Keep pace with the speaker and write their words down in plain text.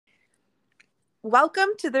Welcome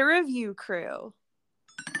to the review crew.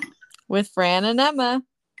 With Fran and Emma.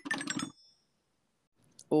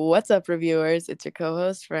 What's up, reviewers? It's your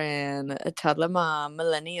co-host, Fran, a toddler mom,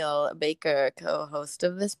 millennial, baker, co-host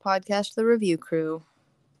of this podcast, The Review Crew.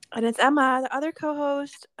 And it's Emma, the other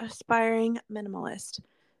co-host, aspiring minimalist,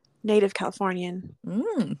 native Californian,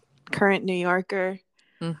 current New Yorker,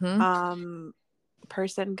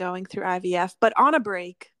 person going through IVF, but on a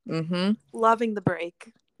break, loving the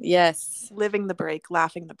break. Yes. Living the break,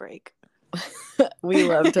 laughing the break. We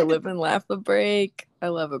love to live and laugh the break. I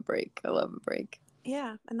love a break.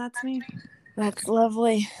 Yeah, and that's me. That's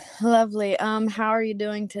lovely. Lovely. How are you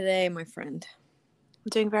doing today, my friend? I'm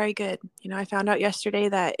doing very good. I found out yesterday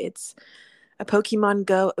that it's a Pokemon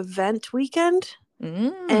Go event weekend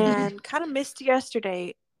and kind of missed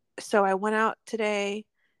yesterday. So I went out today,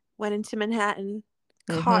 went into Manhattan,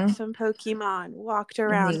 caught some Pokemon, walked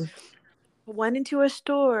around, went into a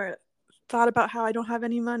store, thought about how I don't have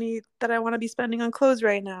any money that I want to be spending on clothes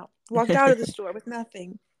right now. Walked out of the store with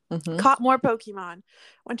nothing. Caught more Pokemon.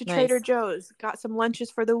 Went to Trader Joe's. Got some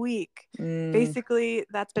lunches for the week. Basically,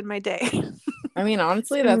 that's been my day. I mean,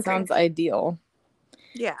 honestly, that sounds ideal.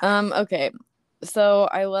 Yeah. Okay. So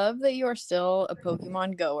I love that you are still a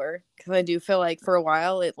Pokemon goer, because I do feel like for a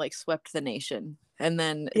while it like swept the nation, and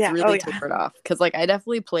then it's really tapered off. Because like I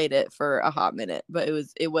definitely played it for a hot minute, but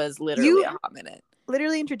it was literally a hot minute.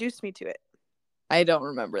 Literally introduced me to it. I don't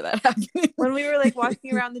remember that happening. When we were like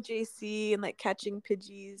walking around the JC and like catching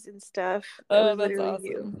Pidgeys and stuff. That was literally awesome.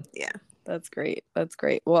 You. Yeah. That's great.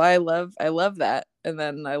 Well, I love that. And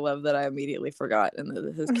then I love that I immediately forgot, and that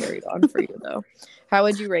this has carried on for you though. How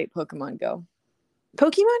would you rate Pokemon Go?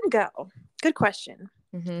 Pokemon Go. Good question.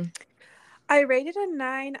 I rated a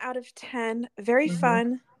 9 out of 10. Very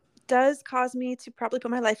fun. Does cause me to probably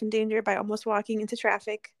put my life in danger by almost walking into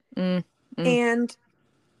traffic. And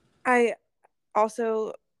I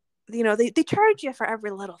also, they charge you for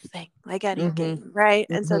every little thing, like any game, right?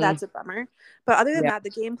 And so that's a bummer. But other than that,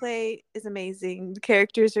 the gameplay is amazing. The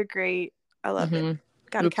characters are great. I love it.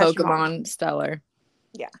 Gotta catch Pokemon stellar.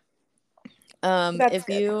 Yeah.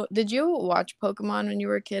 Did you watch Pokemon when you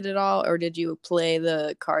were a kid at all, or did you play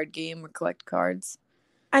the card game or collect cards?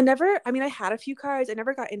 I had a few cards. I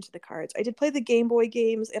never got into the cards. I did play the Game Boy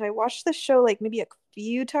games, and I watched the show like maybe a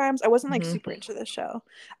few times. I wasn't like super into the show.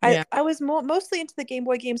 I was mostly into the Game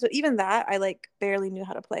Boy games, but even that, I like barely knew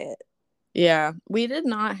how to play it. Yeah, we did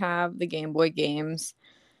not have the Game Boy games.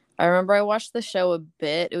 I remember I watched the show a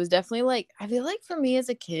bit. It was definitely like, I feel like for me as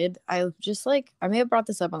a kid, I just like, I may have brought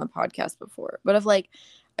this up on the podcast before, but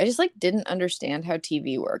I just like didn't understand how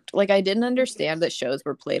TV worked. Like I didn't understand that shows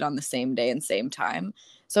were played on the same day and same time.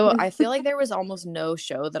 So I feel like there was almost no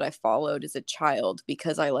show that I followed as a child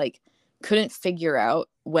because I like couldn't figure out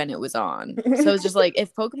when it was on. So it's just like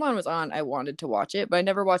if Pokemon was on, I wanted to watch it, but I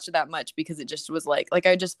never watched it that much because it just was like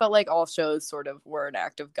I just felt like all shows sort of were an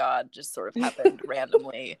act of God, just sort of happened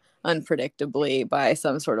randomly, unpredictably by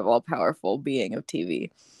some sort of all-powerful being of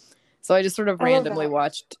TV. So I just sort of randomly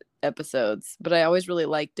watched episodes, but I always really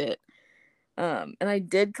liked it. And I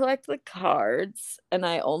did collect the cards, and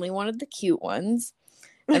I only wanted the cute ones.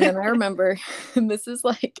 And then I remember, and this is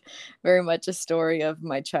like very much a story of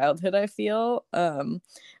my childhood, I feel,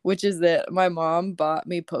 which is that my mom bought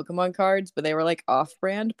me Pokemon cards, but they were like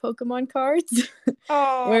off-brand Pokemon cards,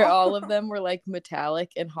 where all of them were like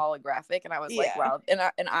metallic and holographic. And I was like, wow. And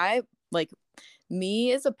I like,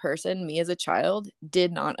 me as a person, me as a child,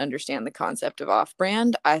 did not understand the concept of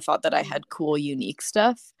off-brand. I thought that I had cool, unique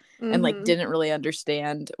stuff. And like didn't really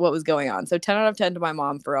understand what was going on. So 10 out of 10 to my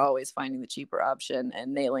mom for always finding the cheaper option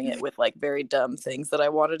and nailing it with like very dumb things that I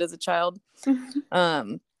wanted as a child.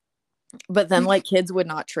 But then like kids would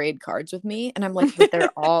not trade cards with me, and I'm like, but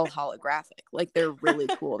they're all holographic. Like they're really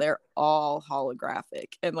cool. They're all holographic,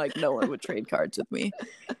 and like no one would trade cards with me.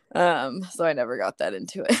 So I never got that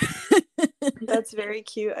into it. That's very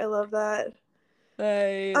cute. I love that.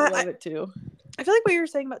 I love it too. I feel like what you were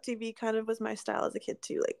saying about TV kind of was my style as a kid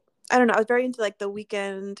too. Like, I don't know, I was very into like the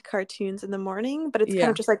weekend cartoons in the morning, but it's kind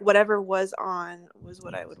of just like whatever was on was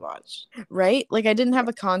what I would watch. Right? Like I didn't have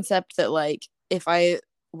a concept that like if I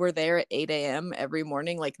were there at 8 a.m. every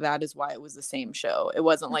morning, like that is why it was the same show. It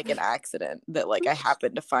wasn't like an accident that like I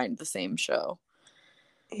happened to find the same show.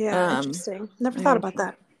 Yeah, interesting. Never thought about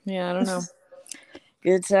that. Yeah, I don't know.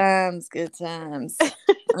 Good times.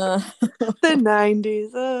 The 90s.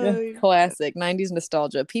 Oh, classic 90s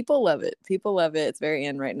nostalgia. People love it. It's very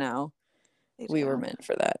in right now. We were meant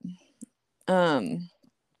for that.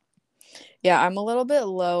 Yeah, I'm a little bit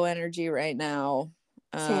low energy right now.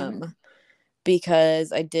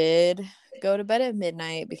 Because I did go to bed at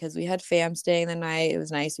midnight because we had fam staying the night. It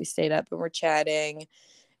was nice. We stayed up and we're chatting.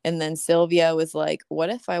 And then Sylvia was like, what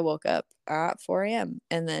if I woke up at 4 a.m.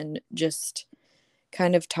 and then just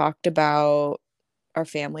kind of talked about our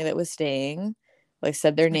family that was staying, like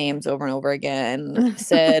said their names over and over again,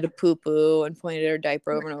 said poo poo and pointed at her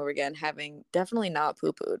diaper over and over again, having definitely not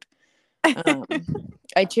poo pooed.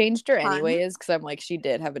 I changed her anyways because I'm like, she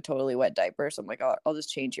did have a totally wet diaper. So I'm like, I'll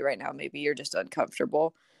just change you right now. Maybe you're just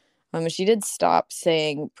uncomfortable. She did stop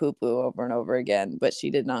saying poo poo over and over again, but she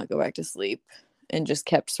did not go back to sleep and just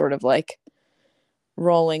kept sort of like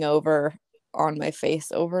rolling over on my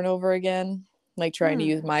face over and over again, like trying to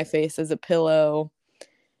use my face as a pillow.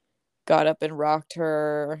 Got up and rocked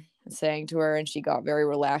her, sang to her, and she got very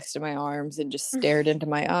relaxed in my arms and just stared into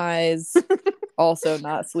my eyes. Also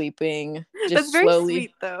not sleeping. Just That's very slowly.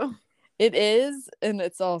 Sweet though. It is, and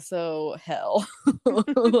it's also hell.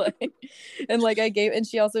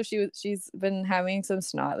 She's been having some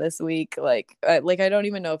snot this week. I don't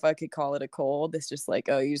even know if I could call it a cold. It's just like,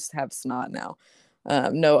 oh, you just have snot now.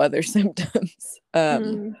 No other symptoms.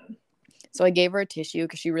 So I gave her a tissue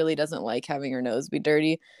because she really doesn't like having her nose be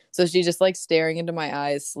dirty. So she's just like staring into my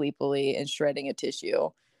eyes sleepily and shredding a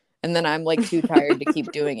tissue. And then I'm like too tired to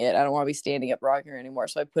keep doing it. I don't want to be standing up rocking her anymore.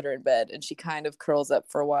 So I put her in bed and she kind of curls up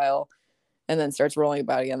for a while and then starts rolling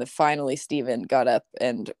about again. Then finally Steven got up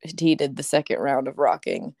and he did the second round of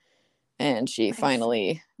rocking. And she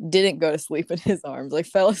finally didn't go to sleep in his arms, like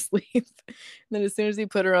fell asleep. And then as soon as he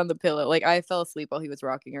put her on the pillow, like I fell asleep while he was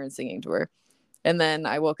rocking her and singing to her. And then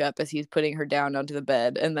I woke up as he's putting her down onto the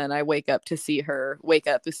bed. And then I wake up to see her wake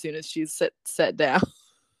up as soon as she's set down.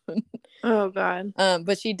 Oh God.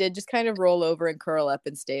 But she did just kind of roll over and curl up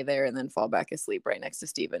and stay there and then fall back asleep right next to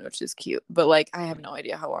Steven, which is cute. But like I have no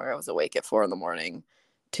idea how long I was awake at 4 a.m.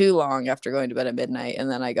 Too long after going to bed at midnight. And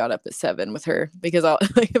then I got up at 7 with her because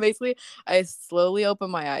I slowly open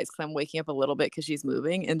my eyes because I'm waking up a little bit because she's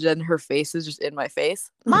moving, and then her face is just in my face.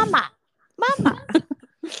 Mama.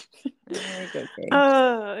 Like, okay.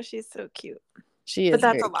 Oh, she's so cute. She is. But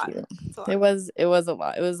that's very a lot. Cute. It was a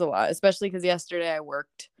lot. It was a lot, especially because yesterday I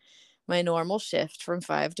worked my normal shift from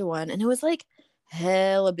 5 to 1, and it was like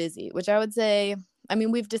hella busy, which I would say, I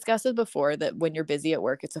mean, we've discussed it before that when you're busy at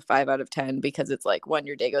work, it's a 5 out of 10 because it's like, 1,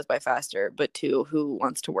 your day goes by faster, but 2, who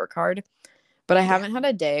wants to work hard? But I haven't had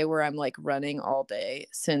a day where I'm like running all day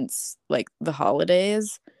since like the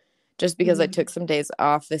holidays, just because I took some days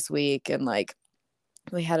off this week, and like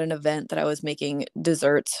we had an event that I was making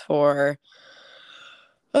desserts for.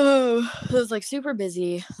 Oh, it was like super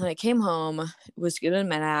busy. And I came home, was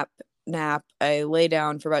getting a nap. I lay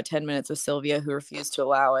down for about 10 minutes with Sylvia, who refused to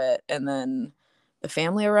allow it. And then the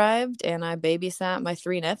family arrived and I babysat my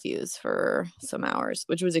 3 nephews for some hours,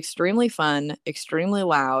 which was extremely fun, extremely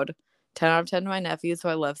loud. 10 out of 10 to my nephews, who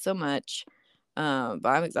I love so much. But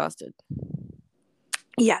I'm exhausted.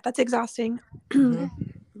 Yeah, that's exhausting.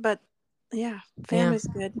 But yeah, family's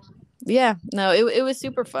good. Yeah, no, it was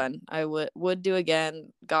super fun. I would do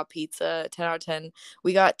again. Got pizza, 10 out of 10.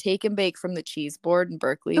 We got take and bake from the cheese board in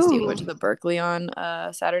Berkeley. Ooh. Steve went to the Berkeley on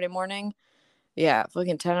Saturday morning. Yeah,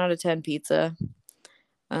 fucking 10 out of 10 pizza.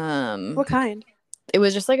 What kind? It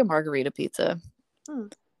was just like a margarita pizza.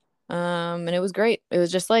 And it was great. It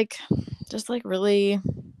was just really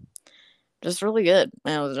good.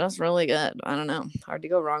 It was just really good. I don't know. Hard to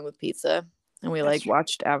go wrong with pizza. And we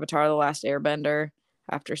watched Avatar: The Last Airbender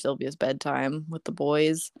after Sylvia's bedtime with the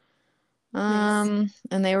boys. And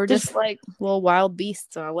they were just like little wild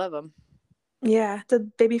beasts, and I love them. Yeah.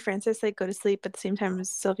 Did baby Francis like go to sleep at the same time as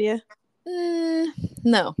Sylvia?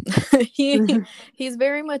 No. He's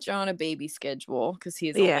very much on a baby schedule because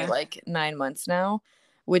he's only like 9 months now,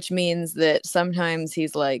 which means that sometimes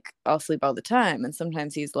he's like, I'll sleep all the time, and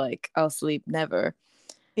sometimes he's like, I'll sleep never.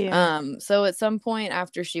 Yeah. So at some point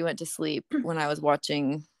after she went to sleep, when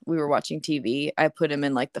we were watching TV, I put him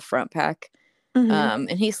in like the front pack. And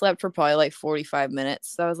he slept for probably like 45 minutes.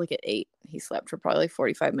 So I was like at 8. He slept for probably like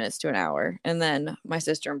 45 minutes to an hour. And then my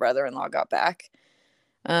sister and brother-in-law got back.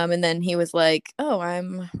 And then he was like, oh,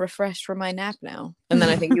 I'm refreshed from my nap now. And then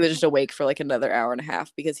I think he was just awake for like another hour and a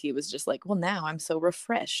half because he was just like, well, now I'm so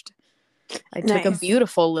refreshed. I took a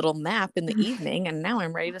beautiful little nap in the evening, and now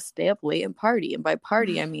I'm ready to stay up late and party. And by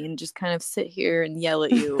party, I mean just kind of sit here and yell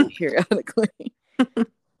at you periodically.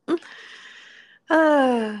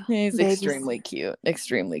 He's extremely cute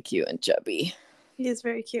and chubby. He is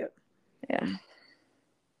very cute. Yeah.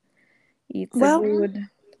 Eats food.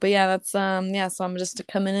 But yeah, that's so I'm just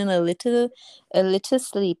coming in a little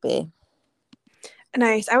sleepy.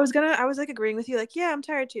 Nice. I was like agreeing with you, like, yeah, I'm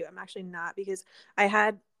tired too. I'm actually not, because I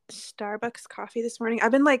had Starbucks coffee this morning.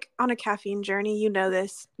 I've been like on a caffeine journey, you know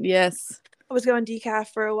this. Yes. was going decaf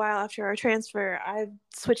for a while after our transfer. I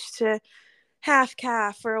switched to half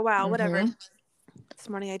calf for a while, whatever. This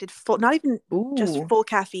morning I did full, not even just full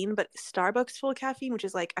caffeine, but Starbucks full caffeine, which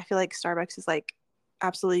is like, I feel like Starbucks is like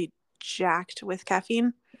absolutely jacked with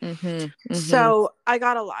caffeine. So I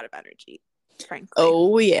got a lot of energy, frankly.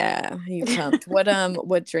 Oh yeah, you pumped.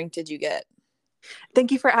 What drink did you get?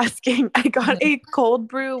 Thank you for asking. I got a cold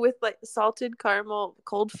brew with like salted caramel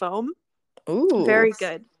cold foam. Ooh, very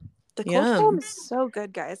good. The cold foam is so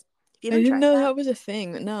good, guys. I didn't know that was a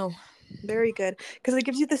thing. No. Very good, because it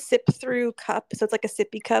gives you the sip through cup, so it's like a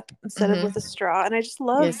sippy cup instead of with a straw, and I just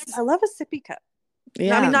love I love a sippy cup.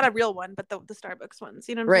 Yeah, I mean, not a real one, but the Starbucks ones,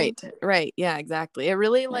 you know what I mean? Right, yeah, exactly. It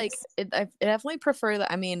really like I definitely prefer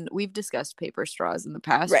that. I mean, we've discussed paper straws in the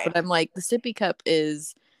past, but I'm like, the sippy cup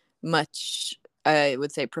is much, I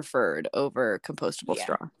would say, preferred over compostable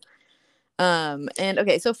straw. And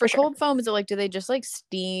okay, so for cold foam, is it like, do they just like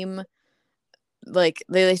steam, like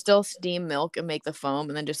they still steam milk and make the foam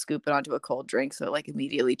and then just scoop it onto a cold drink so it like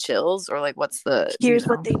immediately chills, or like what's the here's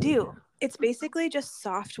what they do? It's basically just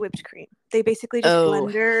soft whipped cream. They basically just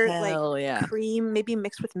blender like cream, maybe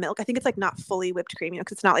mixed with milk. I think it's like not fully whipped cream, you know,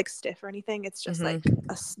 because it's not like stiff or anything. It's just like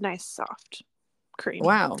a nice soft cream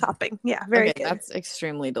topping. Yeah, very good. That's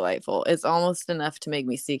extremely delightful. It's almost enough to make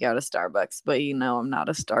me seek out a Starbucks, but you know, I'm not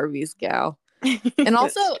a Starbucks gal. And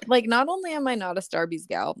also, like, not only am I not a Starbucks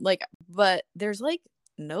gal, like, but there's like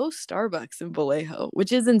no Starbucks in Vallejo,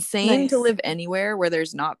 which is insane to live anywhere where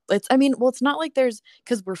there's not. It's not like there's,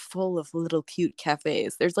 because we're full of little cute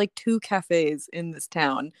cafes. There's like 2 cafes in this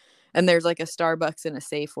town, and there's like a Starbucks and a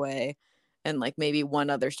Safeway, and like maybe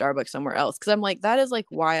one other Starbucks somewhere else. Because I'm like, that is like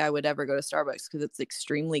why I would ever go to Starbucks, because it's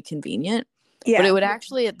extremely convenient. Yeah. But it would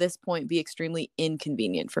actually at this point be extremely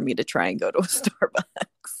inconvenient for me to try and go to a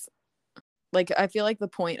Starbucks. Like, I feel like the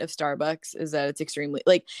point of Starbucks is that it's extremely,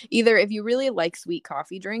 like, either if you really like sweet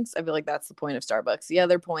coffee drinks, I feel like that's the point of Starbucks. The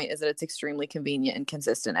other point is that it's extremely convenient and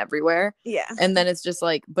consistent everywhere. Yeah. And then it's just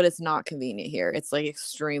like, but it's not convenient here. It's like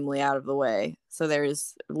extremely out of the way. So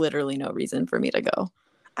there's literally no reason for me to go.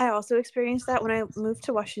 I also experienced that when I moved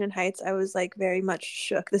to Washington Heights. I was like very much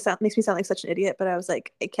shook. This makes me sound like such an idiot, but I was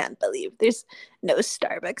like, I can't believe there's no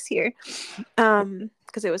Starbucks here.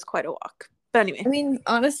 Because it was quite a walk. But anyway, I mean,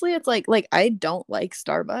 honestly, it's like I don't like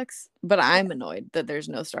Starbucks, but I'm annoyed that there's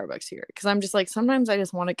no Starbucks here, because I'm just like, sometimes I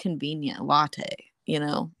just want a convenient latte, you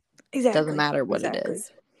know. Exactly. Doesn't matter what it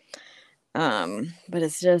is. But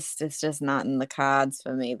it's just not in the cards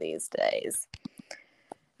for me these days.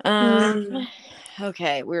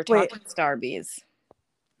 Okay, we were talking Starbucks.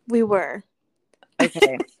 We were.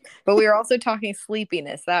 Okay, but we were also talking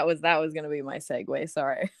sleepiness. That was going to be my segue.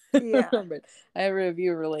 Sorry. Yeah. But I have a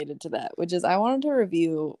review related to that, which is, I wanted to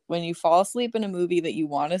review when you fall asleep in a movie that you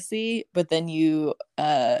want to see, but then you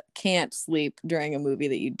can't sleep during a movie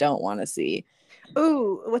that you don't want to see.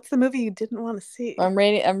 Ooh, what's the movie you didn't want to see? I'm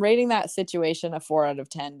rating that situation a 4 out of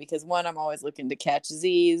 10, because one, I'm always looking to catch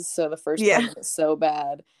Z's, so the first time is so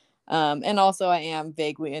bad. And also I am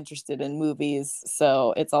vaguely interested in movies,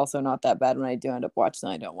 so it's also not that bad when I do end up watching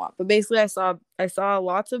something I don't want. But basically, I saw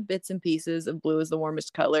lots of bits and pieces of Blue is the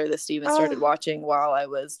Warmest Color that Steven started watching while I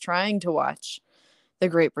was trying to watch The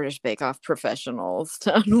Great British Bake Off Professionals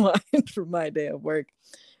to unwind from my day of work.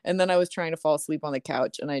 And then I was trying to fall asleep on the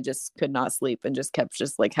couch, and I just could not sleep and just kept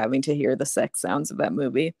like having to hear the sex sounds of that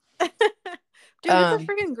movie. Dude, it's a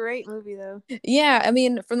freaking great movie, though. Yeah, I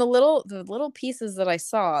mean, from the little pieces that I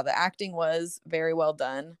saw, the acting was very well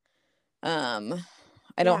done. I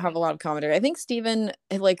don't have a lot of commentary. I think Steven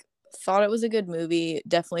like thought it was a good movie.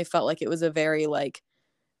 Definitely felt like it was a very like,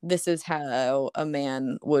 this is how a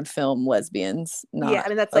man would film lesbians. I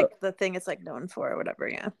mean, that's like the thing it's like known for or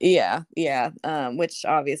whatever. Yeah. Which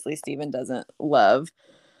obviously Steven doesn't love.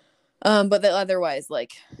 But otherwise,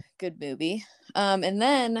 like, good movie. And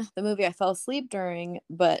then the movie I fell asleep during,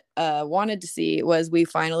 but wanted to see, was, we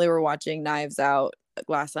finally were watching Knives Out,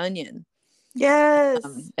 Glass Onion. Yes.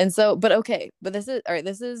 And so, but okay, but this is all right.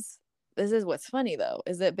 This is what's funny though,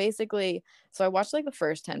 is that basically, so I watched like the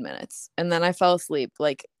first 10 minutes, and then I fell asleep,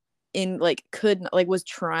 like was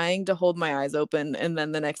trying to hold my eyes open, and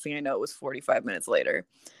then the next thing I know, it was 45 minutes later.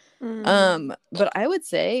 But I would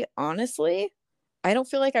say, honestly, I don't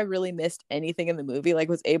feel like I really missed anything in the movie, like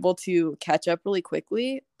was able to catch up really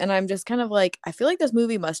quickly. And I'm just kind of like, I feel like this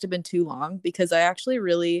movie must have been too long, because I actually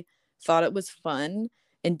really thought it was fun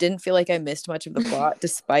and didn't feel like I missed much of the plot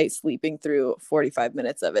despite sleeping through 45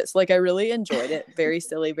 minutes of it. So like, I really enjoyed it. Very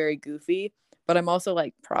silly, very goofy. But I'm also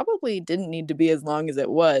like, probably didn't need to be as long as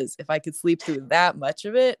it was if I could sleep through that much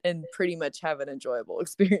of it and pretty much have an enjoyable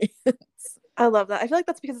experience. I love that. I feel like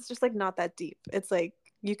that's because it's just like not that deep. It's like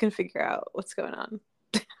you can figure out what's going on.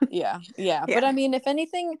 Yeah. But I mean, if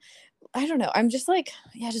anything, I don't know. I'm just like,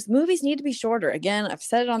 just movies need to be shorter. Again, I've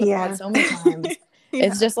said it on the pod so many times.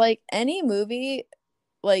 It's just like any movie,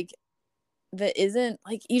 like, that isn't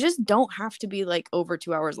like, you just don't have to be like over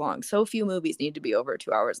 2 hours long. So few movies need to be over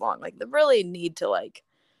 2 hours long. Like, they really need to, like,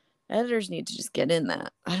 editors need to just get in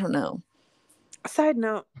that. I don't know. Side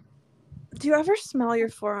note, do you ever smell your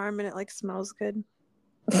forearm and it like smells good?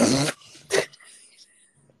 Do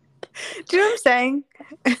you know what I'm saying?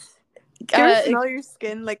 Do you ever smell your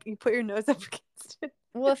skin, like you put your nose up against it?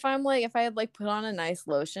 Well, if I had like put on a nice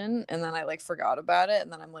lotion and then I like forgot about it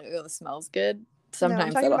and then I'm like, oh, this smells good.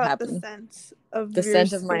 Sometimes that'll happen. The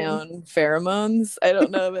scent of my own pheromones. I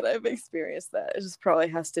don't know that I've experienced that. It just probably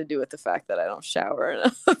has to do with the fact that I don't shower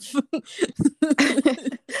enough. I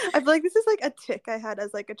feel like this is like a tick I had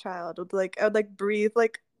as like a child. I would like breathe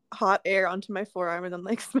like hot air onto my forearm and then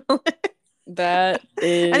like smell it. That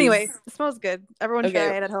is. Anyway, it smells good. Everyone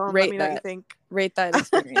try it at home. Let me know what you think. Rate that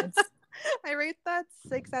experience. I rate that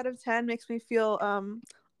 6 out of 10. Makes me feel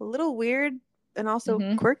a little weird and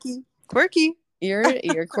also quirky. You're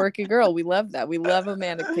a quirky girl. We love that. We love a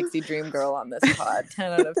manic pixie dream girl on this pod.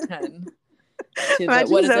 10 out of 10.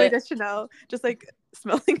 Imagine Zoe Deschanel just like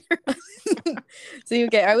smelling her. So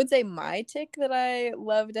okay, I would say my tick that I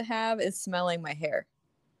love to have is smelling my hair.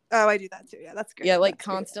 Oh, I do that too. Yeah, that's great. Yeah, like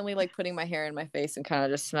constantly like putting my hair in my face and kind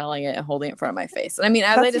of just smelling it and holding it in front of my face. And I mean,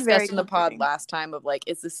 as I discussed in the pod last time, of like,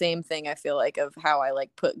 it's the same thing, I feel like, of how I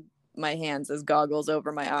like put my hands as goggles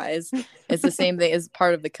over my eyes. It's the same thing as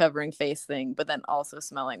part of the covering face thing, but then also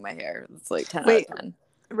smelling my hair. It's like 10 out of 10.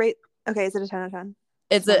 Okay, is it a 10 out of 10?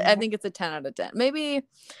 I think it's a 10 out of 10. Maybe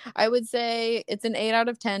I would say it's an 8 out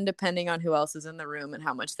of 10, depending on who else is in the room and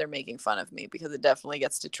how much they're making fun of me, because it definitely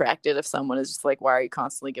gets detracted if someone is just like, why are you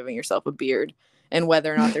constantly giving yourself a beard? And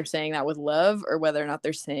whether or not they're saying that with love or whether or not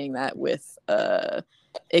they're saying that with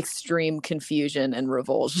extreme confusion and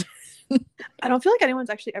revulsion. I don't feel like anyone's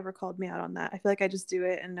actually ever called me out on that. I feel like I just do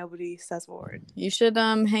it and nobody says a word. You should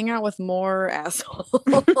hang out with more assholes.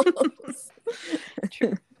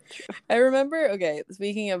 True. I remember, okay,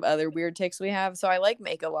 speaking of other weird tics we have, so I like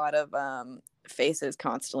make a lot of faces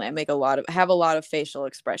constantly. I have a lot of facial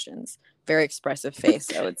expressions. Very expressive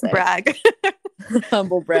face, I would say. Brag.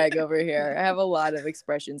 Humble brag over here. I have a lot of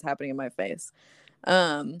expressions happening in my face.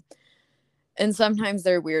 And sometimes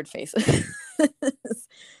they're weird faces.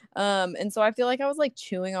 And so I feel like I was like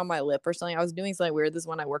chewing on my lip or something. I was doing something weird. This is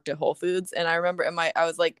when I worked at Whole Foods, and I remember I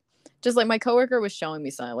was like, just like my coworker was showing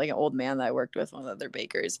me something, like an old man that I worked with, one of the other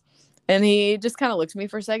bakers, and he just kind of looked at me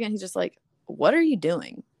for a second. He's just like, "What are you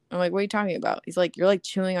doing?" I'm like, "What are you talking about?" He's like, "You're like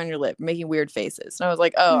chewing on your lip, making weird faces." And I was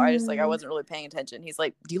like, "Oh, I wasn't really paying attention." He's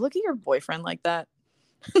like, "Do you look at your boyfriend like that?"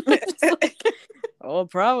 Like, oh,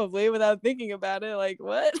 probably, without thinking about it. Like,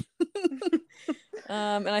 what?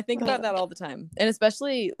 And I think about that all the time, and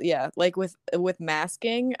especially like with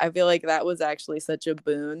masking, I feel like that was actually such a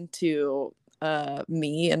boon to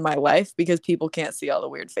me and my life, because people can't see all the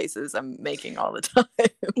weird faces I'm making all the time.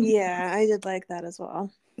 Yeah, I did like that as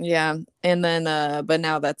well. Yeah, and then but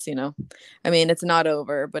now that's, I mean, it's not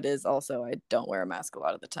over, but is also, I don't wear a mask a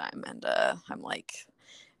lot of the time, and I'm like,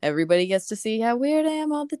 everybody gets to see how weird I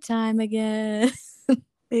am all the time again.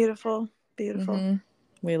 Beautiful. Mm-hmm.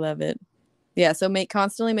 We love it. Yeah, so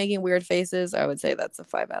constantly making weird faces, I would say that's a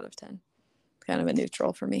 5 out of 10. Kind of a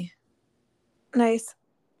neutral for me. Nice.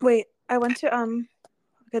 Wait, I went to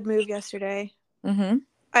Good Move yesterday. Mm-hmm.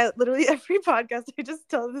 I literally, every podcast I just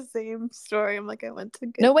tell the same story. I'm like, I went to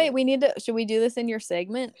Good No, wait, Move. should we do this in your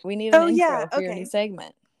segment? We need an intro for your new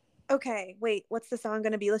segment. Okay, wait, what's the song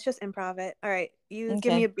gonna be? Let's just improv it. All right, give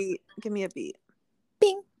me a beat. Give me a beat.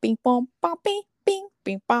 Bing, bing, boom, bom, bing, bing,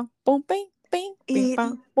 bing, bom, boom, bing, bing, bing,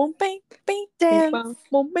 bom, boom, bing, bing, bing, bom,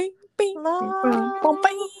 boom, bing, bing, bing, bom, boom,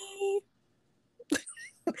 bing.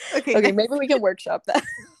 Okay, maybe we can workshop that.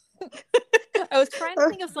 I was trying to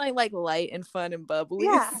think of something like light and fun and bubbly.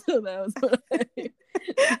 Yeah. So that was what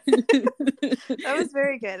That was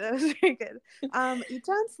very good. Eat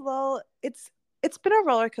Dance Lol, it's been a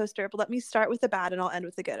roller coaster, but let me start with the bad and I'll end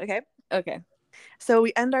with the good, okay? Okay. So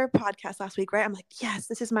we end our podcast last week, right? I'm like, yes,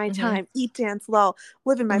 this is my time. Eat, dance, lol,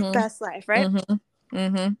 living my best life, right?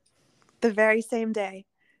 The very same day,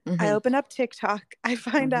 I open up TikTok. I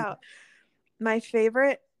find out my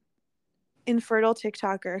favorite infertile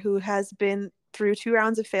TikToker, who has been through 2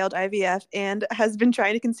 rounds of failed IVF and has been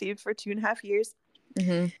trying to conceive for 2.5 years.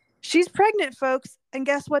 She's pregnant, folks. And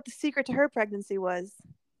guess what the secret to her pregnancy was?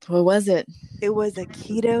 What was it? It was a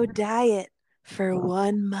keto diet for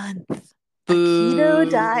 1 month. Boo. A keto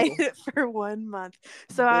diet for 1 month.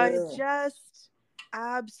 So I just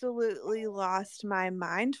absolutely lost my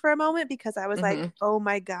mind for a moment because I was Mm-hmm. like, oh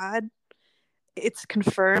my God, it's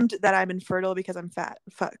confirmed that I'm infertile because I'm fat.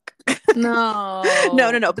 Fuck. No.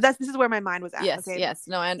 No. But this is where my mind was at. Yes, Okay. yes.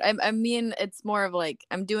 No, and I mean, it's more of like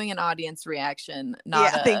I'm doing an audience reaction,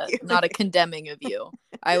 Yeah, thank you. not a condemning of you.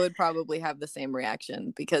 I would probably have the same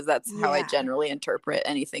reaction because that's how I Yeah. generally interpret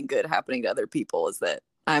anything good happening to other people, is that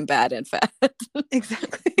I'm bad and fat.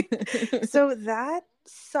 Exactly. So that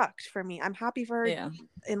sucked for me. I'm happy for her Yeah.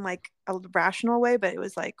 in like a rational way, but it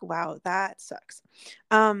was like, wow, that sucks.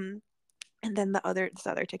 And then this other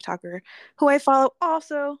TikToker who I follow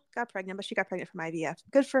also got pregnant, but she got pregnant from IVF.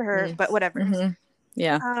 Good for her, but whatever. Mm-hmm.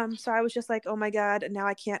 Yeah. So I was just like, oh my God, now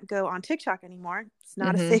I can't go on TikTok anymore. It's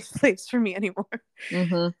not Mm-hmm. a safe place for me anymore.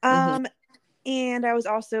 Mm-hmm. And I was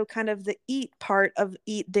also kind of the eat part of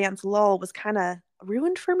Eat Dance Lull was kind of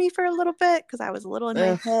ruined for me for a little bit because I was a little in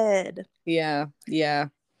my head. Yeah.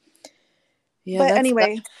 But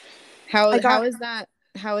anyway, how is that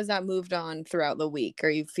moved on throughout the week? Are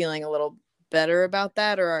you feeling a little better about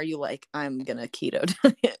that, or are you like, I'm gonna keto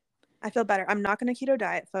diet? I feel better. I'm not gonna keto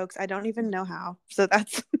diet, folks. I don't even know how. So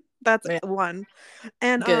that's Yeah. one.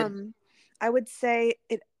 And Good. I would say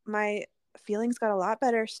my feelings got a lot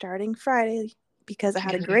better starting Friday because I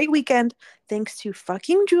had a great weekend thanks to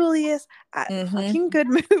fucking Julius at fucking Good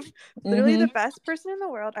Move. Literally the best person in the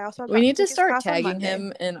world. I also We got need to to take his start class on tagging Monday.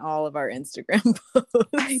 him in all of our Instagram posts.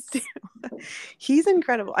 I do. He's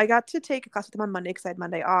incredible. I got to take a class with him on Monday because I had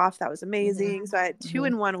Monday off. That was amazing. So I had 2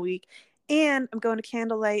 in 1 week. And I'm going to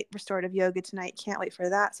Candlelight Restorative Yoga tonight. Can't wait for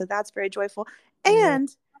that. So that's very joyful.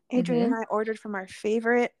 And Adrian and I ordered from our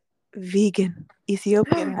favorite vegan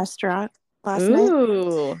Ethiopian restaurant last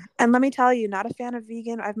night. And let me tell you, not a fan of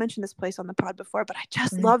vegan. I've mentioned this place on the pod before, but I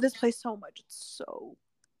just love this place so much. It's so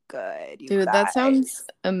good. Dude, guys. that sounds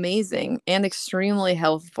amazing and extremely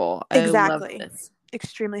healthful. Exactly. I love this.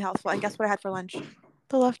 Extremely healthful. And guess what I had for lunch?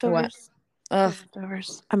 The leftovers. Ugh,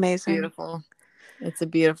 leftovers. Amazing. Beautiful. It's a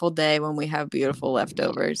beautiful day when we have beautiful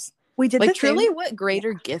leftovers. We did like truly what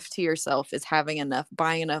greater gift to yourself is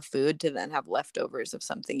buying enough food to then have leftovers of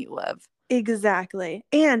something you love. Exactly.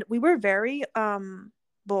 And we were very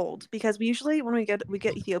bold because we usually when we get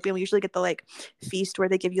Ethiopian, we usually get the like feast where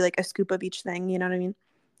they give you like a scoop of each thing, you know what I mean?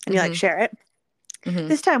 And you like share it.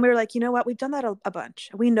 This time we were like, you know what? We've done that a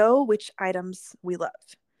bunch. We know which items we love.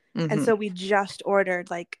 And so we just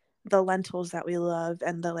ordered like the lentils that we love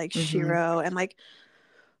and the like shiro and like,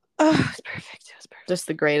 oh, it was perfect. It was perfect. Just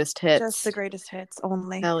the greatest hits. Just the greatest hits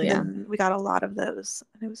only. Hell yeah. And we got a lot of those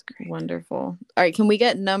and it was great. Wonderful. All right. Can we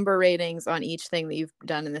get number ratings on each thing that you've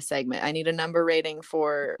done in this segment? I need a number rating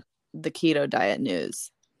for the keto diet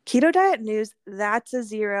news. Keto diet news, that's a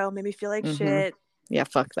 0. Made me feel like shit. Yeah,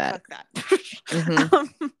 fuck that.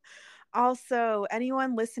 Also,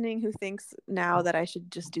 anyone listening who thinks now that I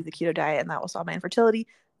should just do the keto diet and that will solve my infertility,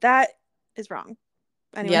 that is wrong.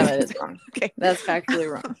 Anyway, yeah, that is wrong. Okay. That's factually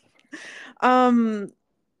wrong.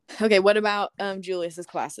 Okay, what about Julius's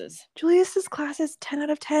classes? Julius's classes, 10 out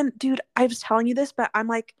of 10. Dude, I was telling you this, but I'm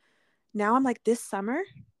like, this summer,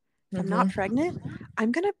 if I'm not pregnant,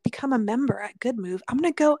 I'm going to become a member at Good Move. I'm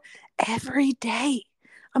going to go every day.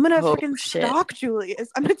 I'm going to freaking stalk Julius.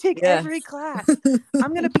 I'm going to take every class.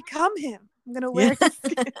 I'm going to become him. I'm going to wear his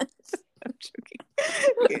skin. I'm joking.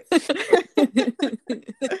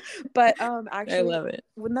 But actually, I love it.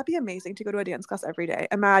 Wouldn't that be amazing to go to a dance class every day?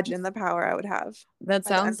 Imagine the power I would have. That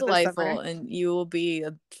sounds delightful, and you will be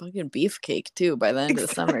a fucking beefcake too by the end of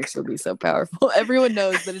the summer. You'll be so powerful. Everyone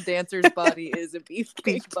knows that a dancer's body is a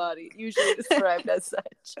beefcake body, usually described as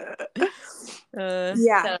such.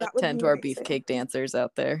 Yeah, that would 10 to our beefcake dancers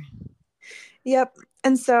out there. Yep.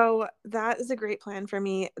 And so that is a great plan for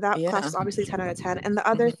me. That class is obviously 10 out of 10. And the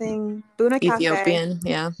other thing, Buna Cafe. Ethiopian,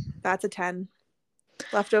 yeah. That's a 10.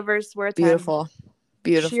 Leftovers were a 10. Beautiful.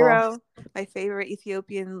 Shiro, my favorite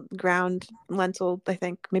Ethiopian ground lentil, I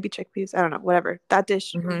think. Maybe chickpeas. I don't know. Whatever. That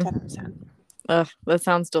dish, 10 out of 10. Ugh, that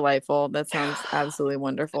sounds delightful. That sounds absolutely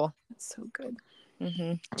wonderful. That's so good. Do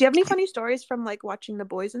you have any funny stories from like watching The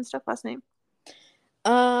Boys and stuff last night?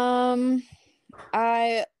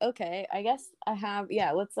 I guess I have.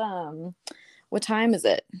 Yeah, let's what time is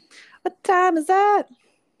it? What time is that?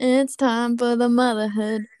 It's time for the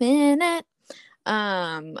motherhood minute.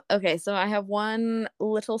 Okay, so I have one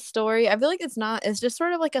little story. I feel like it's just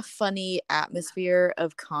sort of like a funny atmosphere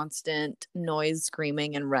of constant noise,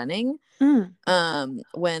 screaming, and running.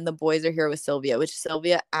 When the boys are here with Sylvia, which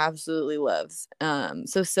Sylvia absolutely loves.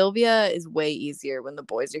 So Sylvia is way easier when the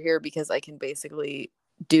boys are here because I can basically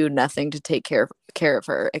do nothing to take care of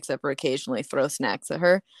her except for occasionally throw snacks at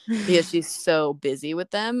her because she's so busy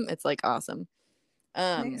with them. It's like awesome.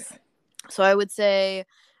 Nice. So I would say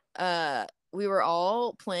we were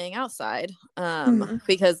all playing outside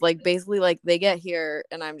because like basically like they get here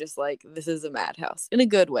and I'm just like, this is a madhouse in a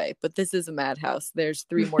good way, but this is a madhouse. There's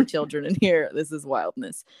 3 more children in here. This is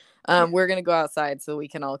wildness. We're gonna go outside so we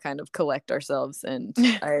can all kind of collect ourselves, and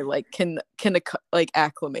I like can like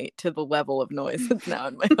acclimate to the level of noise that's now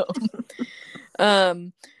in my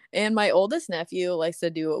home. And my oldest nephew likes to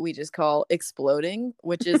do what we just call exploding,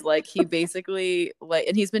 which is like he basically like,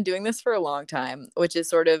 and he's been doing this for a long time, which is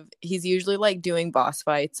sort of, he's usually like doing boss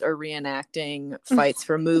fights or reenacting fights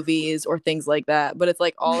from movies or things like that. But it's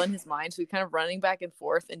like all in his mind. So he's kind of running back and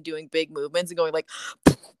forth and doing big movements and going like,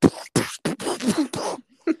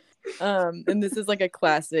 and this is like a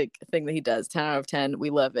classic thing that he does. 10 out of 10. We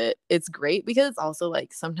love it. It's great because it's also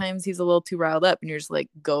like sometimes he's a little too riled up and you're just like,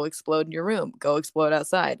 go explode in your room, go explode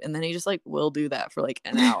outside. And then he just like will do that for like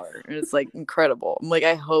an hour. And it's like incredible. I'm like,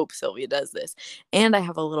 I hope Sylvia does this. And I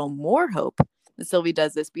have a little more hope that Sylvia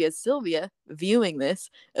does this because Sylvia, viewing this,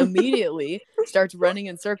 immediately starts running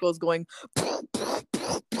in circles going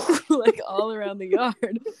like all around the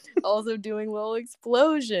yard, also doing little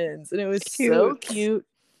explosions. And it was so cute.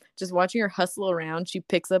 Just watching her hustle around. She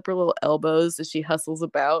picks up her little elbows as she hustles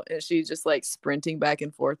about, and she's just like sprinting back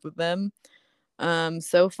and forth with them.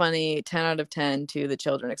 So funny. 10 out of 10 to the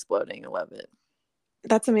children exploding. I love it.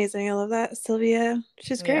 That's amazing. I love that. Sylvia,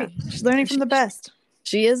 she's great. Yeah. She's learning from the best.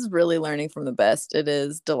 She is really learning from the best. It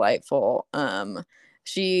is delightful. I'm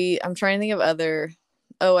trying to think of other.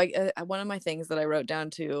 One of my things that I wrote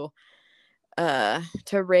down to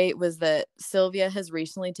rate was that Sylvia has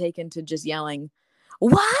recently taken to just yelling,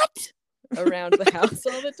 "What?" around the house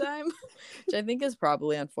all the time, which I think is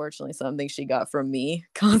probably unfortunately something she got from me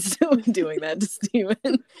constantly doing that to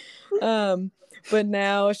Steven. But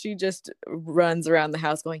now she just runs around the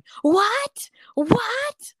house going, "What?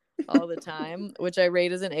 What?" all the time, which I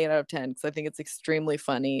rate as an 8 out of 10 because I think it's extremely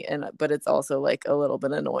funny, but it's also like a little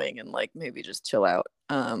bit annoying and like maybe just chill out.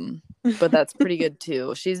 But that's pretty good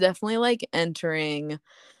too. She's definitely like entering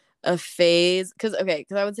a phase because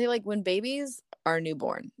I would say like when babies are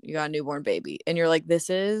newborn, you got a newborn baby and you're like,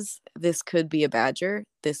 this could be a badger,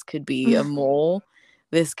 this could be a mole,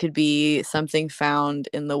 this could be something found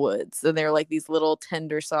in the woods, and they're like these little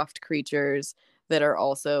tender soft creatures that are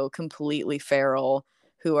also completely feral,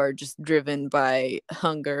 who are just driven by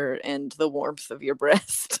hunger and the warmth of your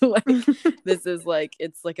breast. Like this is like,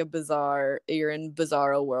 it's like you're in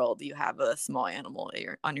bizarro world. You have a small animal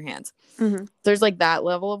on your hands. Mm-hmm. There's like that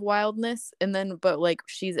level of wildness. And then, but like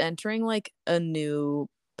she's entering like a new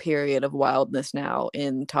period of wildness now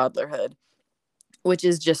in toddlerhood, which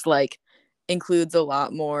is just like includes a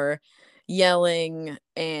lot more yelling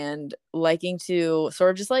and liking to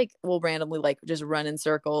sort of just like will randomly like just run in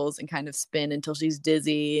circles and kind of spin until she's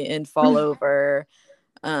dizzy and fall over.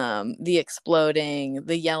 The exploding,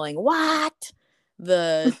 the yelling, "What?"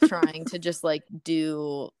 the trying to just like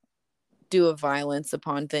do a violence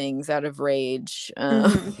upon things out of rage.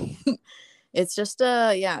 It's just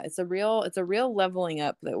it's a real leveling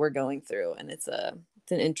up that we're going through, and it's an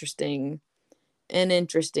interesting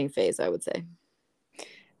phase, I would say.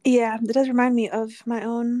 Yeah, it does remind me of my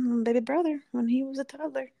own baby brother when he was a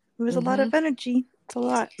toddler. It was a lot of energy. It's a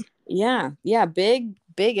lot. Yeah, big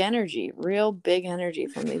energy, real big energy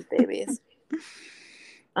from these babies.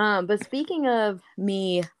 But speaking of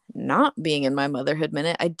me not being in my motherhood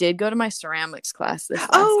minute, I did go to my ceramics class this last.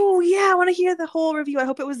 Oh yeah, I want to hear the whole review. I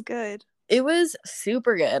hope it was good. It was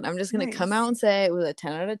super good. I'm just gonna come out and say it was a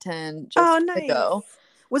 10 out of 10. Just nice. To go.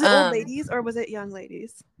 Was it old ladies or was it young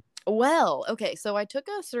ladies? Well, okay, so I took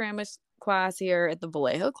a ceramics class here at the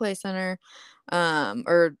Vallejo Clay Center,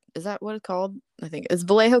 or is that what it's called? I think it's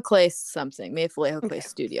Vallejo Clay something, maybe Vallejo Clay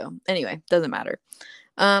Studio. Anyway, doesn't matter.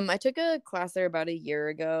 I took a class there about a year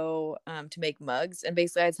ago to make mugs, and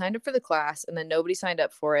basically I'd signed up for the class and then nobody signed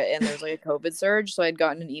up for it, and there was like a COVID surge, so I'd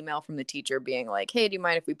gotten an email from the teacher being like, "Hey, do you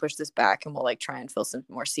mind if we push this back and we'll like try and fill some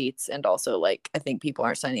more seats, and also like I think people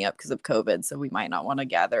aren't signing up because of COVID, so we might not want to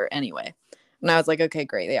gather anyway." And I was like, "Okay,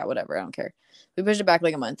 great, yeah, whatever, I don't care." We pushed it back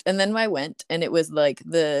like a month, and then I went, and it was like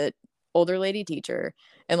the older lady teacher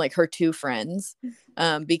and like her 2 friends,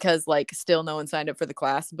 because like still no one signed up for the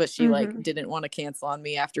class, but she like didn't want to cancel on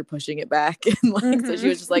me after pushing it back, and like so she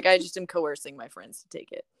was just like, "I just am coercing my friends to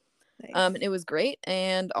take it." Nice. And it was great,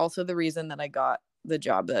 and also the reason that I got the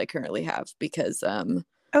job that I currently have, because the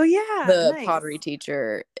nice. Pottery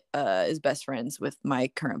teacher is best friends with my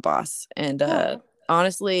current boss, and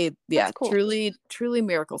honestly, yeah, cool. truly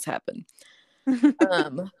miracles happen.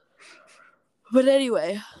 But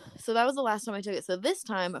anyway, So that was the last time I took it. So this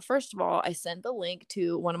time, first of all, I sent the link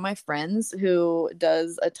to one of my friends who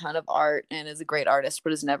does a ton of art and is a great artist,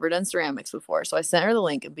 but has never done ceramics before. So I sent her the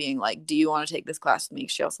link being like, do you want to take this class with me?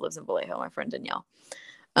 She also lives in Vallejo, my friend Danielle.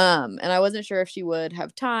 And I wasn't sure if she would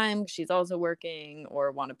have time. She's also working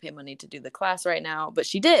or want to pay money to do the class right now, but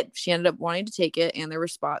she did. She ended up wanting to take it, and there were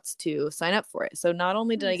spots to sign up for it. So not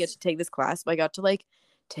only did I get to take this class, but I got to like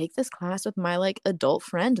take this class with my like adult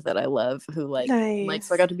friend that I love who like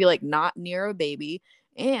so I got to be like not near a baby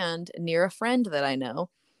and near a friend that I know.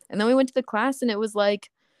 And then we went to the class and it was like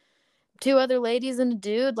 2 other ladies and a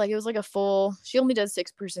dude. Like it was like a full, she only does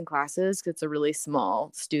 6-person classes because it's a really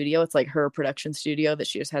small studio. It's like her production studio that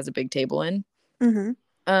she just has a big table in.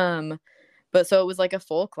 But so it was like a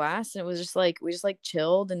full class and it was just like we just like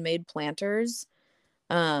chilled and made planters.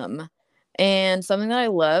 And something that I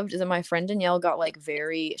loved is that my friend Danielle got like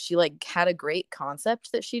she like had a great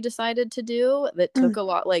concept that she decided to do that took a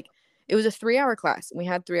lot. Like it was a 3-hour class and we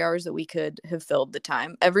had 3 hours that we could have filled the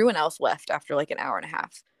time. Everyone else left after like an hour and a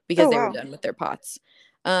half because they were done with their pots.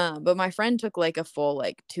 But my friend took like a full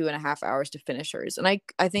like 2.5 hours to finish hers. And I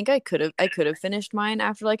think I could have finished mine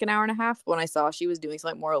after like an hour and a half. But when I saw she was doing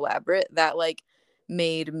something more elaborate, that like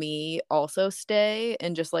made me also stay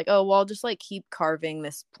and just like, oh, well, I'll just like keep carving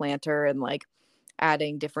this planter and like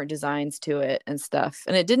adding different designs to it and stuff.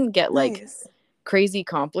 And it didn't get like crazy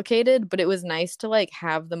complicated, but it was nice to like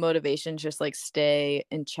have the motivation to just like stay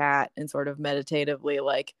and chat and sort of meditatively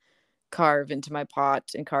like carve into my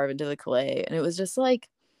pot and carve into the clay. And it was just like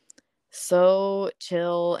so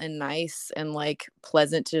chill and nice and like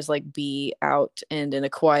pleasant to just like be out and in a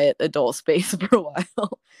quiet adult space for a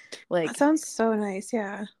while. Like that sounds so nice.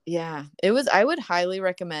 Yeah, it was. I would highly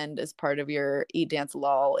recommend as part of your Eat Dance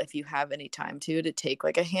Lol, if you have any time to take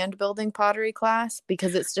like a hand building pottery class,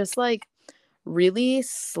 because it's just like really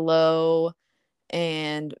slow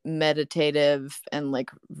and meditative and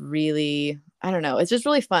like really, I don't know, it's just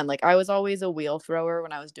really fun. Like I was always a wheel thrower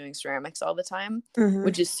when I was doing ceramics all the time,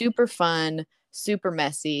 which is super fun, super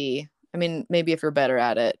messy. I mean, maybe if you're better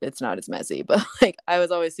at it, it's not as messy, but like I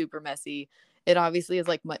was always super messy. It obviously is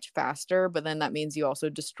like much faster, but then that means you also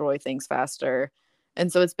destroy things faster.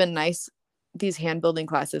 And so it's been nice, these hand building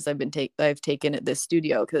classes I've taken at this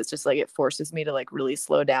studio, because it's just like it forces me to like really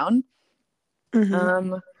slow down.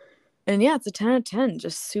 And yeah, it's a 10 out of 10.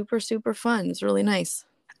 Just super, super fun. It's really nice.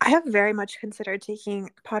 I have very much considered taking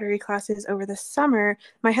pottery classes over the summer.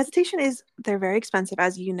 My hesitation is they're very expensive,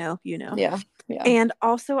 as you know. Yeah. And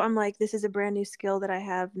also I'm like, this is a brand new skill that I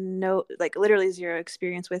have literally zero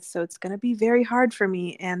experience with. So it's going to be very hard for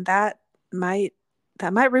me. And that might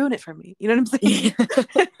ruin it for me. You know what I'm saying?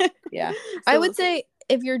 Yeah. I would say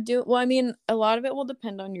if you're I mean, a lot of it will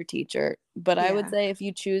depend on your teacher, but I would say if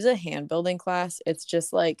you choose a hand building class, it's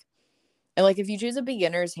just like, and like if you choose a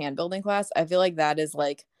beginner's hand building class, I feel like that is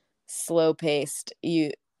like slow paced.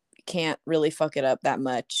 You can't really fuck it up that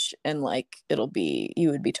much, and like you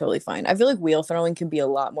would be totally fine. I feel like wheel throwing can be a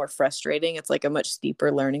lot more frustrating. It's like a much steeper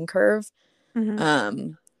learning curve.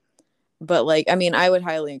 But like, I mean, I would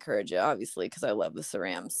highly encourage it, obviously, because I love the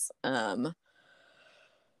cerams.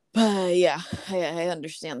 But yeah, I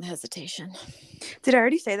understand the hesitation. Did I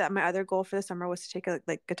already say that my other goal for the summer was to take a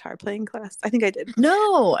like guitar playing class? I think I did.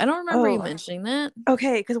 No, I don't remember you mentioning that.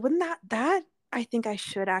 Okay, because wouldn't that I think I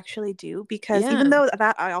should actually do, because even though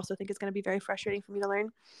that I also think is going to be very frustrating for me to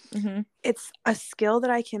learn, it's a skill that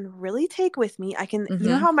I can really take with me. I can, you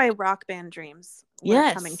know how my rock band dreams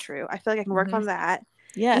were coming true? I feel like I can work on that.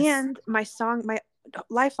 Yes. And my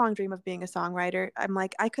lifelong dream of being a songwriter, I'm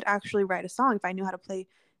like, I could actually write a song if I knew how to play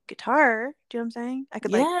guitar. Do you know what I'm saying? I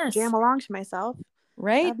could like jam along to myself.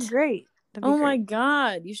 Right? That'd be great. My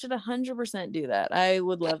God. You should 100% do that. I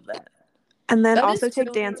would love that. And then also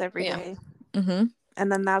take dance every day. And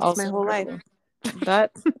then that's also my whole life.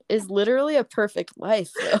 That is literally a perfect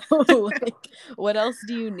life, though. Like, what else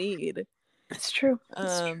do you need? It's true.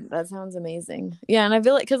 That sounds amazing. Yeah, and I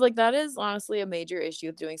feel like, because like that is honestly a major issue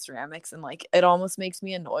with doing ceramics, and like it almost makes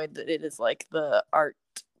me annoyed that it is like the art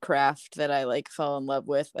craft that I like fell in love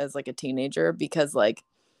with as like a teenager, because like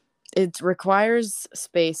it requires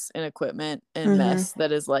space and equipment and mess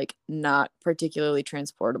that is like not particularly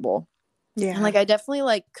transportable. Yeah. And like I definitely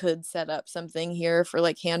like could set up something here for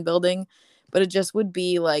like hand building, but it just would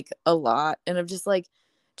be like a lot. And I'm just like,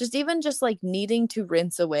 even like needing to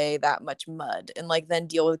rinse away that much mud and like then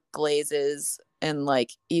deal with glazes, and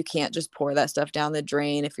like you can't just pour that stuff down the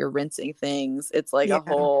drain if you're rinsing things. It's like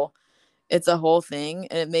it's a whole thing,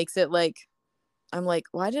 and it makes it like, I'm like,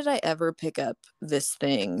 why did I ever pick up this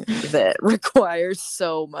thing that requires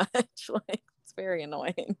so much? Like, it's very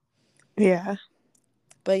annoying. Yeah.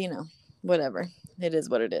 But you know, whatever. It is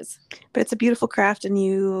what it is. But it's a beautiful craft, and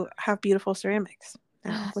you have beautiful ceramics,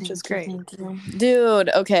 which is great. Thank you. Dude,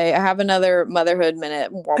 okay, I have another motherhood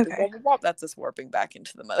minute. Okay. That's us warping back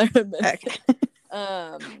into the motherhood minute.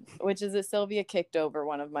 Okay. Which is that Sylvia kicked over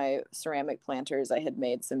one of my ceramic planters I had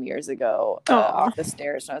made some years ago off the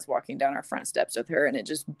stairs when I was walking down our front steps with her, and it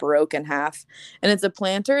just broke in half. And it's a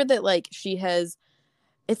planter that, like,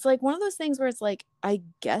 it's like one of those things where it's like, I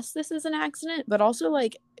guess this is an accident, but also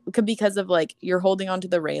like because of like you're holding onto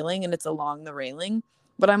the railing and it's along the railing.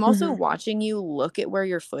 But I'm also watching you look at where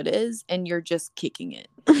your foot is and you're just kicking it.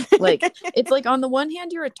 Like, it's like on the one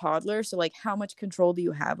hand, you're a toddler. So like, how much control do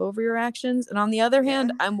you have over your actions? And on the other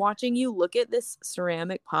hand, I'm watching you look at this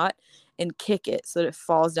ceramic pot and kick it so that it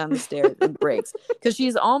falls down the stairs and breaks. Because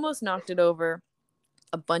she's almost knocked it over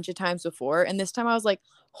a bunch of times before. And this time I was like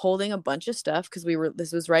holding a bunch of stuff because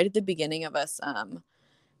this was right at the beginning of us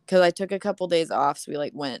because I took a couple days off, so we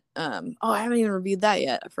like went I haven't even reviewed that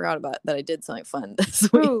yet. I forgot about that. I did something fun this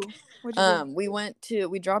week. Ooh,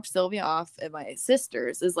 we dropped Sylvia off at my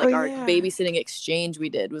sister's. Is like our babysitting exchange we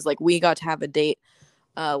did. Was like we got to have a date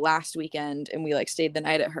last weekend, and we like stayed the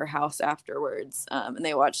night at her house afterwards, and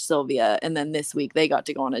they watched Sylvia, and then this week they got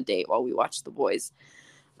to go on a date while we watched the boys.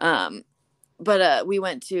 But we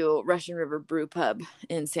went to Russian River Brew Pub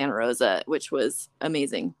in Santa Rosa, which was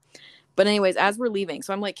amazing. But anyways, as we're leaving,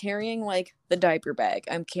 so I'm like carrying like the diaper bag.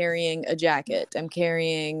 I'm carrying a jacket. I'm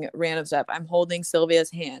carrying random stuff. I'm holding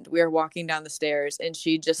Sylvia's hand. We are walking down the stairs, and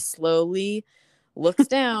she just slowly looks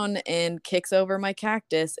down and kicks over my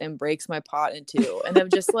cactus and breaks my pot in two. And I'm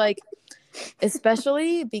just like,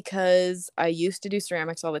 especially because I used to do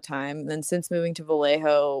ceramics all the time. And then since moving to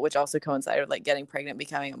Vallejo, which also coincided with like getting pregnant,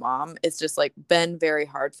 becoming a mom, it's just like been very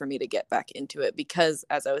hard for me to get back into it because,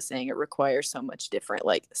 as I was saying, it requires so much different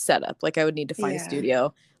like setup. Like I would need to find a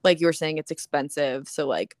studio. Like you were saying, it's expensive. So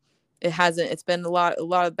like it's been a lot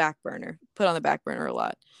of back burner, put on the back burner a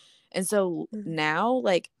lot. And so now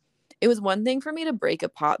like, it was one thing for me to break a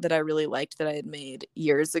pot that I really liked that I had made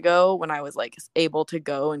years ago when I was like able to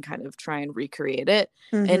go and kind of try and recreate it.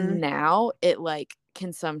 And now it like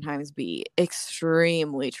can sometimes be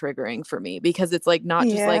extremely triggering for me because it's like not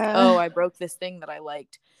just like, oh, I broke this thing that I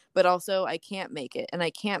liked, but also I can't make it. And I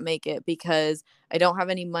can't make it because I don't have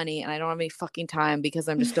any money and I don't have any fucking time because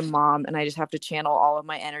I'm just a mom and I just have to channel all of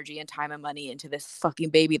my energy and time and money into this fucking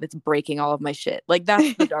baby that's breaking all of my shit. Like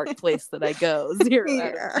that's the dark place that I go 0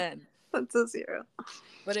 out of 10. That's a 0.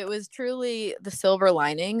 But it was truly the silver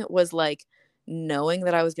lining was like knowing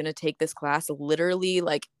that I was going to take this class literally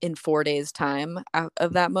like in 4 days time out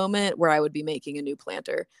of that moment where I would be making a new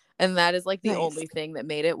planter. And that is like the only thing that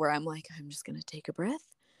made it where I'm like, I'm just going to take a breath.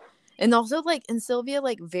 And also like, and Sylvia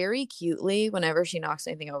like very cutely, whenever she knocks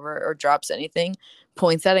anything over or drops anything,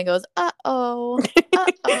 points at it and goes, uh-oh.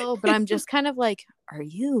 But I'm just kind of like, are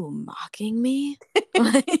you mocking me?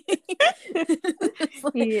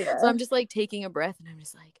 So I'm just like taking a breath and I'm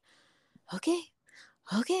just like, okay.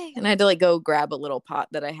 And I had to like go grab a little pot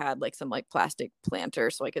that I had, like some like plastic planter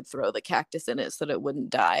so I could throw the cactus in it so that it wouldn't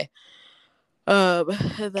die.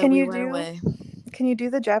 Can you do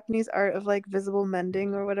the Japanese art of like visible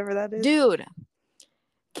mending or whatever that is? Dude,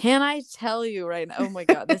 can I tell you right now? Oh my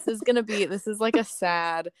God, this is like a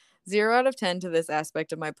sad 0 out of 10 to this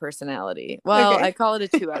aspect of my personality. Well, I call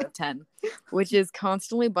it a 2 out of 10, which is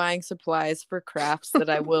constantly buying supplies for crafts that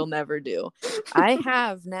I will never do. I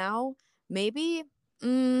have now maybe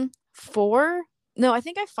 4. No, I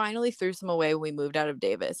think I finally threw some away when we moved out of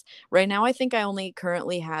Davis. Right now, I think I only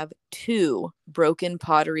currently have 2 broken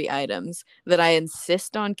pottery items that I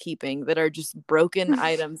insist on keeping that are just broken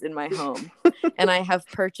items in my home. And I have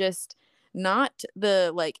purchased not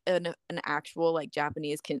the like an actual like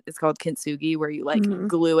Japanese it's called kintsugi, where you like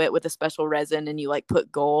glue it with a special resin and you like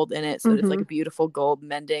put gold in it so that it's like a beautiful gold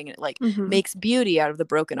mending, and it like makes beauty out of the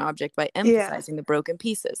broken object by emphasizing the broken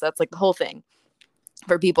pieces. That's like the whole thing.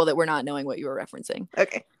 For people that were not knowing what you were referencing.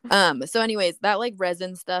 Okay. So anyways, that like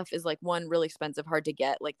resin stuff is like one, really expensive, hard to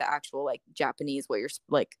get, like the actual like Japanese, what you're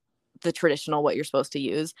like the traditional, what you're supposed to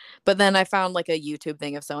use. But then I found like a YouTube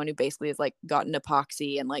thing of someone who basically has like gotten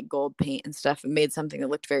epoxy and like gold paint and stuff and made something that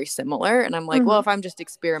looked very similar. And I'm like, well, if I'm just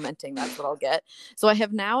experimenting, that's what I'll get. So I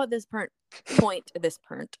have now at this point,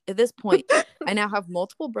 I now have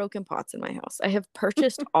multiple broken pots in my house. I have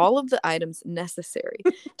purchased all of the items necessary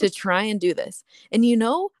to try and do this. And you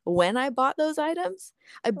know, when I bought those items,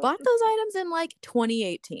 I bought those items in like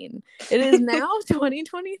 2018. It is now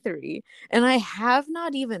 2023, and I have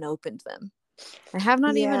not even opened them. I have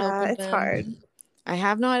not even opened them. It's hard. I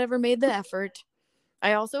have not ever made the effort.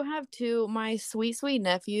 I also have my sweet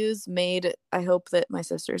nephews made, I hope that my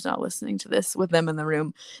sister's not listening to this with them in the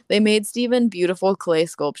room. They made Steven beautiful clay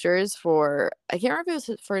sculptures for, I can't remember if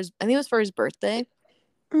it was for his, I think it was for his birthday.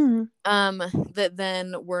 That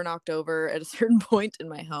then were knocked over at a certain point in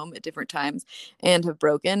my home at different times and have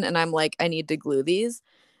broken. And I'm like, I need to glue these.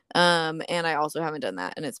 And I also haven't done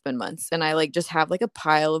that, and it's been months. And I like just have like a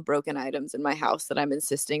pile of broken items in my house that I'm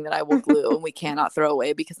insisting that I will glue and we cannot throw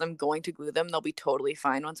away because I'm going to glue them. They'll be totally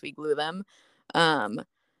fine once we glue them.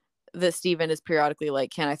 That Steven is periodically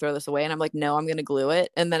like, can I throw this away? And I'm like, no, I'm gonna glue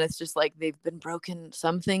it. And then it's just like they've been broken,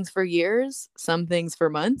 some things for years, some things for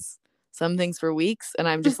months, some things for weeks, and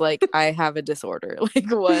I'm just like, I have a disorder.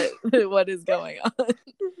 Like, what is going on?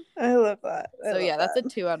 I love that. So yeah, that's a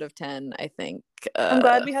 2 out of 10, I think. I'm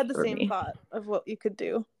glad we had the same thought of what you could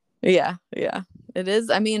do. Yeah, it is.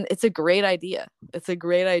 I mean, it's a great idea. It's a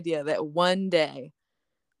great idea that one day,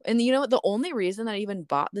 and you know what? The only reason I even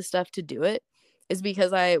bought the stuff to do it is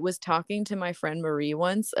because I was talking to my friend Marie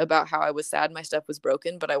once about how I was sad my stuff was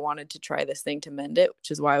broken, but I wanted to try this thing to mend it,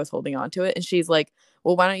 which is why I was holding on to it. And she's like,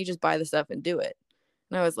 well, why don't you just buy the stuff and do it?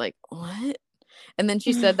 And I was like, what? And then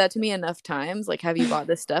she said that to me enough times, like, have you bought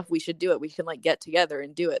this stuff? We should do it. We can like get together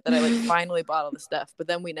and do it. That I like finally bought all the stuff, but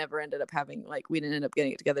then we never ended up having, like, we didn't end up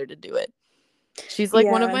getting it together to do it. She's like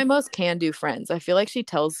one of my most can-do friends. I feel like she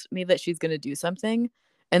tells me that she's going to do something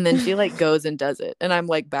and then she like goes and does it. And I'm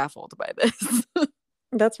like baffled by this.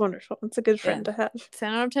 That's wonderful. It's a good friend to have.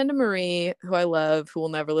 10 out of 10 to Marie, who I love, who will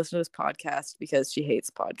never listen to this podcast because she hates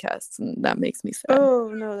podcasts, and that makes me sad. Oh,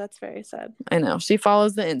 no, that's very sad. I know. She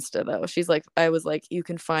follows the Insta, though. She's like, I was like, you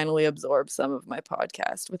can finally absorb some of my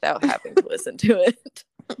podcast without having to listen to it.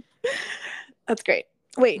 That's great.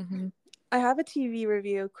 Wait, I have a TV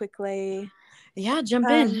review quickly. Yeah, jump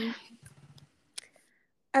in.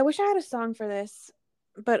 I wish I had a song for this,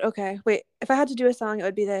 but okay. Wait, if I had to do a song, it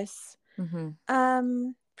would be this.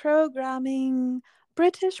 Programming,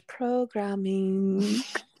 British programming.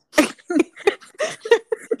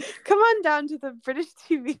 Come on down to the British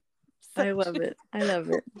TV section. I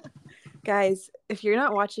love it. Guys, if you're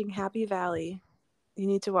not watching Happy Valley, you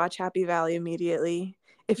need to watch Happy Valley immediately.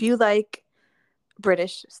 If you like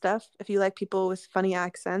British stuff, if you like people with funny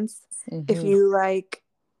accents, if you like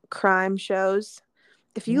crime shows,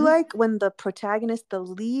 if you like when the protagonist, the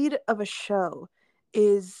lead of a show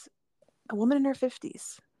is a woman in her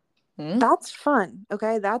 50s, that's fun.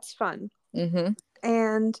 Okay, that's fun.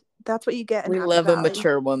 And that's what you get in We Happy love Valley. a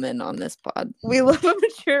mature woman on this pod. We love a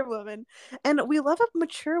mature woman, and we love a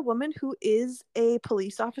mature woman who is a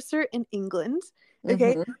police officer in England.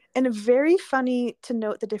 Okay, and very funny to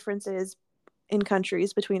note the differences in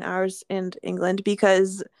countries between ours and England,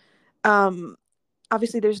 because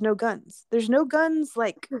obviously there's no guns. There's no guns,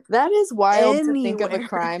 like, that is wild anywhere. to think of a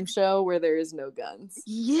crime show where there is no guns.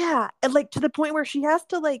 Yeah, and like to the point where she has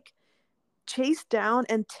to like chase down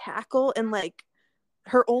and tackle, and like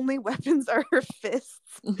her only weapons are her fists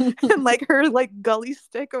and like her like gully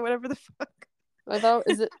stick or whatever the fuck. I thought,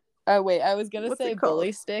 is it? Oh wait, I was gonna say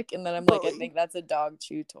bully stick, and then I'm like, I think that's a dog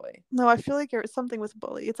chew toy. No, I feel like it's something with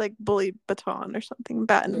bully. It's like bully baton or something.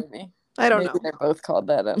 Baton. Maybe. I don't know. They're both called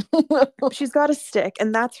that. She's got a stick,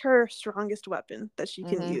 and that's her strongest weapon that she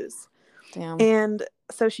can use. Damn. And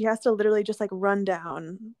so she has to literally just like run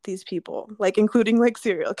down these people, like including like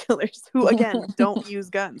serial killers who again don't use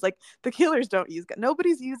guns. Like the killers don't use guns.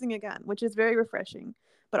 Nobody's using a gun, which is very refreshing.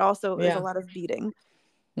 But also there's a lot of beating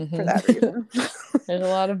for that reason. There's a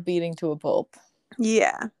lot of beating to a pulp.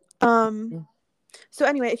 Yeah. So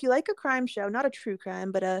anyway, if you like a crime show, not a true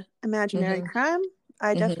crime, but a imaginary crime,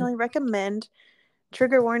 I definitely recommend.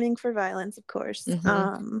 Trigger warning for violence, of course.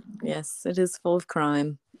 Yes, it is full of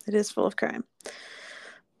crime. It is full of crime.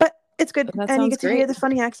 But it's good. And you get to hear the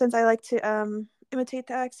funny accents. I like to imitate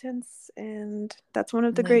the accents, and that's one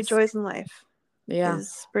of the great joys in life. Yeah.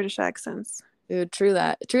 Is British accents. Dude, true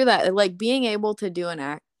that. Like being able to do an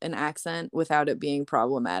accent without it being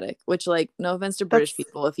problematic, which, like, no offense to British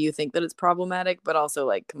people if you think that it's problematic, but also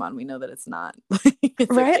like, come on, we know that it's not. It's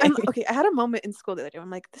right? Okay. I had a moment in school the other day. I'm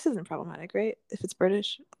like, this isn't problematic, right? If it's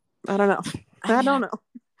British. I don't know. I don't know.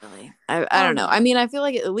 Really. I don't know. I mean, I feel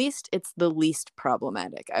like at least it's the least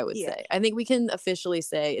problematic, I would say. I think we can officially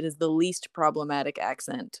say it is the least problematic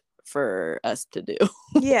accent for us to do.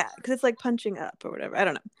 Yeah, because it's like punching up or whatever. I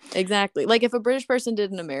don't know. Exactly. Like if a British person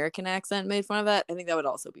did an American accent, made fun of that, I think that would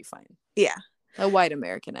also be fine. Yeah. A white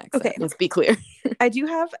American accent. Okay. Let's be clear. I do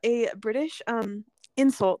have a British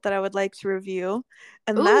insult that I would like to review,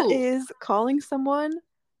 and that is calling someone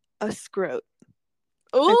a scrote.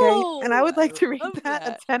 Ooh, okay, and I would like to rate that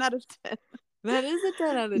a 10 out of 10. That is a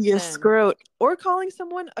 10 out of 10. You scrote. Or calling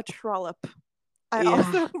someone a trollop. I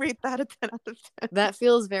also rate that a 10 out of 10. That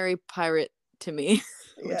feels very pirate to me,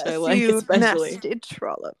 which I like you especially. Nasty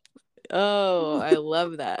trollop. Oh, I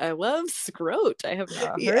love that. I love scrote. I have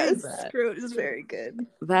not heard that. Scrote is very good.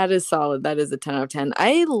 That is solid. That is a 10 out of 10.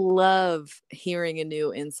 I love hearing a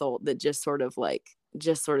new insult that just sort of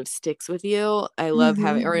sticks with you. I love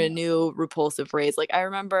having, or a new repulsive phrase. Like I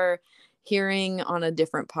remember hearing on a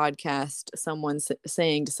different podcast someone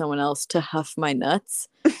saying to someone else to huff my nuts.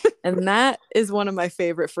 And that is one of my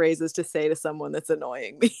favorite phrases to say to someone that's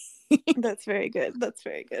annoying me. That's very good.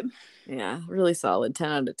 Yeah, really solid.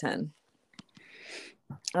 10 out of 10.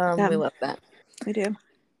 We love that. We do.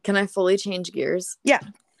 Can I fully change gears? Yeah.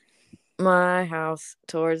 My house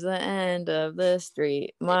towards the end of the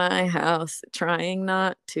street. My house trying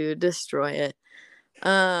not to destroy it.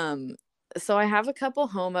 So I have a couple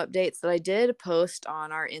home updates that I did post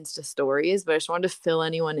on our Insta stories, but I just wanted to fill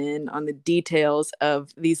anyone in on the details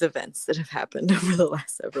of these events that have happened over the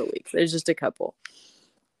last several weeks. There's just a couple.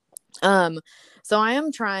 So I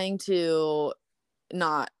am trying to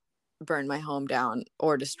not burn my home down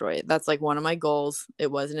or destroy it. That's like one of my goals. It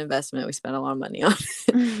was an investment. We spent a lot of money on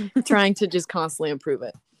it. Trying to just constantly improve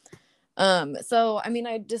it. So I mean,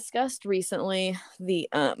 I discussed recently the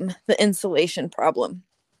insulation problem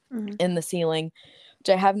in the ceiling, which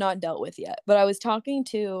I have not dealt with yet. But I was talking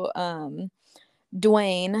to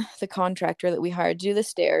Dwayne, the contractor that we hired to do the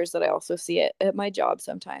stairs that I also see at my job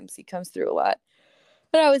sometimes. He comes through a lot.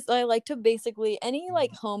 But I like to basically any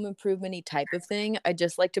like home improvement-y type of thing, I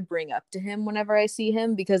just like to bring up to him whenever I see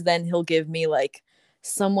him, because then he'll give me like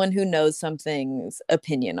someone who knows something's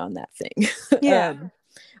opinion on that thing. Yeah.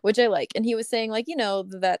 Which I like. And he was saying like,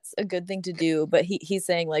 that's a good thing to do. But he's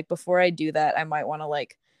saying like, before I do that, I might want to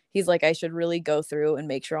like, he's like, I should really go through and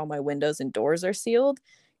make sure all my windows and doors are sealed.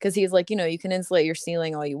 Because he's like, you can insulate your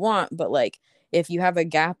ceiling all you want, but like, if you have a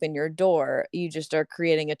gap in your door, you just are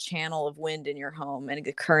creating a channel of wind in your home and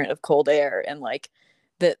a current of cold air. And like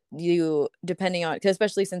that you, depending on, cause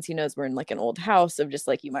especially since he knows we're in like an old house, of just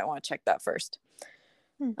like, you might want to check that first.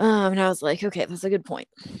 And I was like, okay, that's a good point.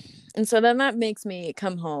 And so then that makes me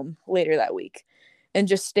come home later that week and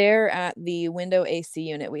just stare at the window AC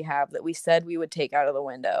unit we have that we said we would take out of the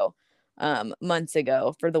window months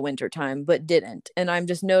ago for the winter time, but didn't. And I'm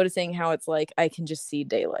just noticing how it's like I can just see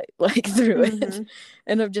daylight like through it.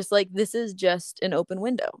 And I'm just like, this is just an open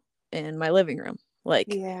window in my living room.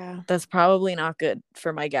 Like, that's probably not good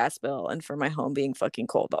for my gas bill and for my home being fucking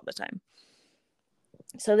cold all the time.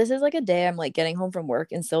 So this is like a day I'm like getting home from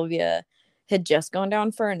work, and Sylvia had just gone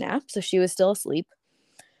down for a nap, so she was still asleep.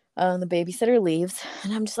 The babysitter leaves,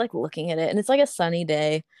 and I'm just like looking at it, and it's like a sunny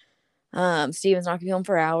day. Steven's not gonna be home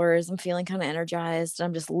for hours. I'm feeling kind of energized.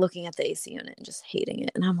 I'm just looking at the AC unit and just hating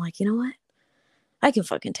it. And I'm like, you know what? I can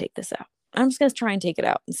fucking take this out. I'm just gonna try and take it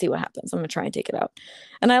out and see what happens. I'm gonna try and take it out.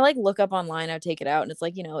 And I like look up online how to take it out, and it's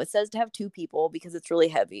like, it says to have 2 people because it's really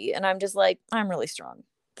heavy. And I'm just like, I'm really strong.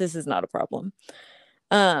 This is not a problem.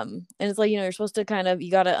 And it's like, you're supposed to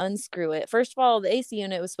you got to unscrew it. First of all, the AC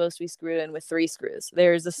unit was supposed to be screwed in with 3 screws.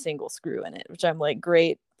 There's a single screw in it, which I'm like,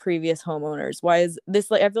 great, previous homeowners. Why is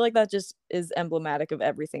this like, I feel like that just is emblematic of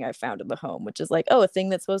everything I've found in the home, which is like, oh, a thing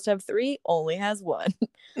that's supposed to have 3 only has 1.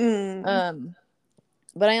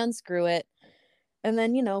 But I unscrew it. And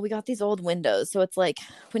then, we got these old windows. So it's like,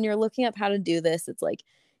 when you're looking up how to do this, it's like,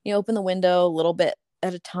 open the window a little bit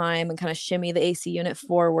at a time and kind of shimmy the AC unit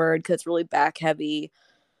forward because it's really back heavy.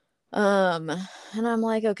 And I'm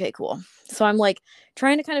like, okay, cool. So I'm like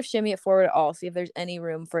trying to kind of shimmy it forward at all, see if there's any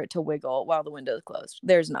room for it to wiggle while the window is closed.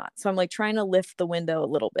 There's not. So I'm like trying to lift the window a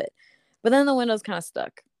little bit, but then the window's kind of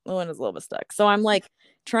stuck. The window's a little bit stuck. So I'm like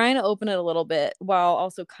trying to open it a little bit while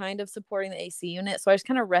also kind of supporting the AC unit. So I just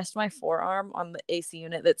kind of rest my forearm on the AC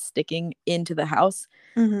unit that's sticking into the house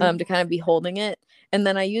to kind of be holding it. And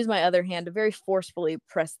then I use my other hand to very forcefully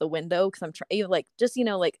press the window because I'm trying, like, just,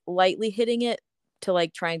 like lightly hitting it to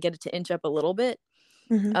like try and get it to inch up a little bit.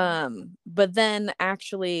 But then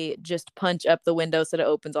actually just punch up the window so that it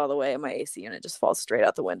opens all the way and my AC unit just falls straight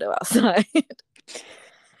out the window outside.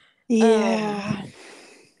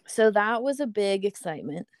 So that was a big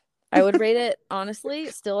excitement. I would rate it, honestly,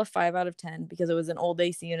 still a 5 out of 10 because it was an old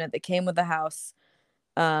AC unit that came with the house.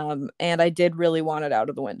 And I did really want it out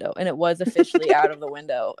of the window, and it was officially out of the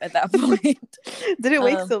window at that point. Did it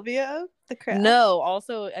wake Sylvia up? The crap? No,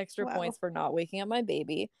 also extra points for not waking up my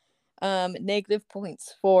baby. Negative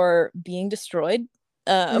points for being destroyed.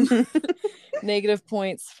 Negative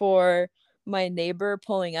points for my neighbor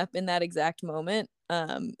pulling up in that exact moment.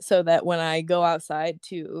 So that when I go outside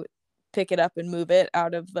to pick it up and move it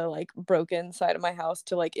out of the like broken side of my house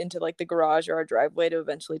to like into like the garage or our driveway to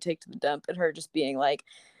eventually take to the dump, and her just being like,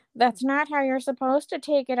 that's not how you're supposed to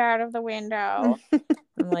take it out of the window.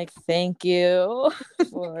 I'm like, thank you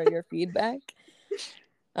for your feedback.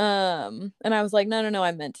 And I was like, no,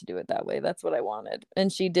 I meant to do it that way. That's what I wanted.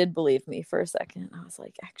 And she did believe me for a second. I was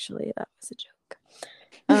like, actually, that was a joke.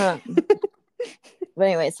 But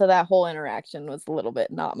anyway, so that whole interaction was a little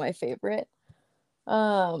bit not my favorite.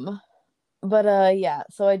 But yeah,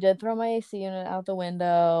 so I did throw my AC unit out the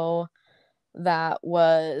window. That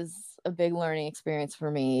was a big learning experience for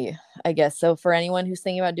me, I guess. So for anyone who's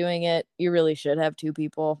thinking about doing it, you really should have two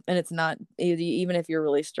people. And it's not, even if you're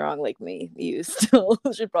really strong like me, you still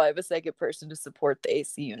should probably have a second person to support the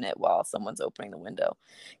AC unit while someone's opening the window.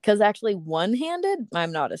 Because actually, one-handed,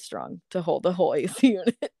 I'm not as strong to hold the whole AC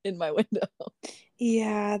unit in my window.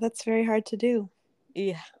 Yeah, that's very hard to do.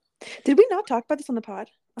 Yeah. Did we not talk about this on the pod?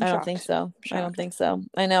 I don't think so. I don't think so.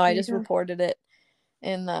 I know. I just reported it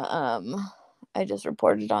in the I just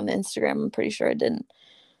reported it on the Instagram. I'm pretty sure I didn't.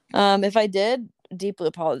 If I did, deeply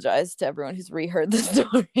apologize to everyone who's reheard the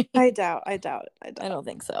story. I doubt. I don't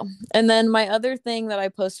think so. And then my other thing that I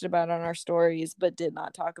posted about on our stories but did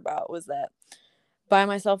not talk about was that by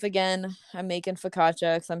myself again, I'm making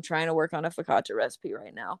focaccia because I'm trying to work on a focaccia recipe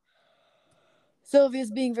right now.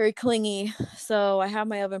 Sylvia's being very clingy, so I have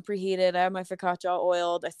my oven preheated. I have my focaccia all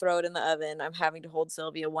oiled. I throw it in the oven. I'm having to hold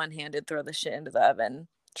Sylvia one-handed, throw the shit into the oven,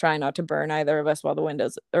 try not to burn either of us while the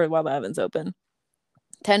oven's open.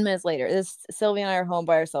 10 minutes later, Sylvia and I are home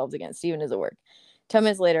by ourselves again. Steven is at work. 10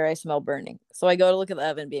 minutes later, I smell burning. So I go to look at the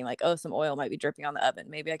oven, being like, oh, some oil might be dripping on the oven.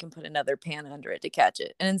 Maybe I can put another pan under it to catch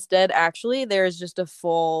it. And instead, actually, there's just a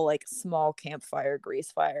full, like, small campfire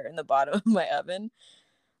grease fire in the bottom of my oven.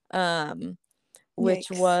 Which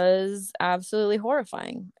Yikes. Was absolutely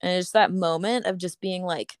horrifying. And it's that moment of just being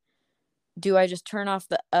like, do I just turn off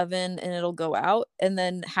the oven and it'll go out? And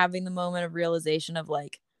then having the moment of realization of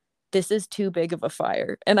like, this is too big of a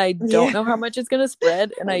fire and I don't know how much it's going to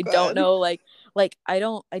spread. And I don't know,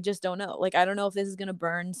 I just don't know. Like, I don't know if this is going to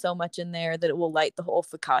burn so much in there that it will light the whole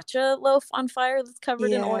focaccia loaf on fire that's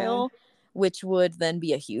covered in oil, which would then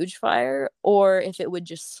be a huge fire, or if it would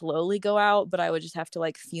just slowly go out, but I would just have to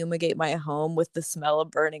like fumigate my home with the smell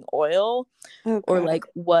of burning oil, or like,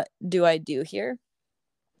 what do I do here?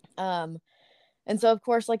 And so of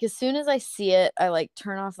course, like as soon as I see it, I like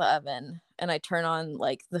turn off the oven and I turn on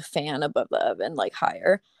like the fan above the oven, like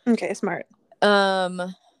higher. Okay, smart.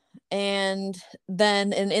 And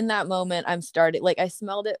then in that moment, I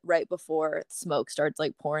smelled it right before smoke starts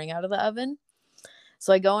like pouring out of the oven.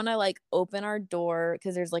 So I go and I like open our door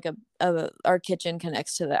because there's like our kitchen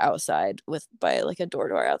connects to the outside by like a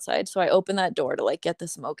door outside. So I open that door to like get the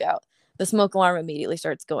smoke out. The smoke alarm immediately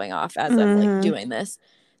starts going off as I'm like doing this.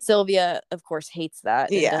 Sylvia, of course, hates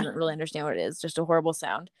that and doesn't really understand what it is. Just a horrible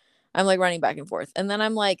sound. I'm like running back and forth. And then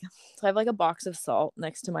I'm like, so I have like a box of salt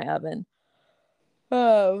next to my oven.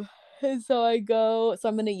 Oh, and so I'm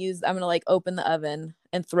going to like open the oven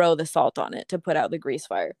and throw the salt on it to put out the grease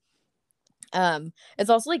fire. It's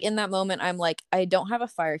also like in that moment, I'm like, I don't have a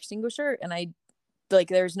fire extinguisher and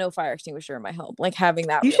there's no fire extinguisher in my home. Like having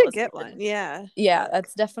that. You should get one. Yeah. Yeah.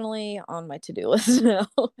 That's definitely on my to-do list now.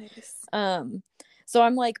 Nice. So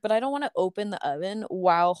I'm like, but I don't want to open the oven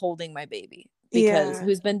while holding my baby because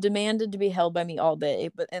who's been demanded to be held by me all day.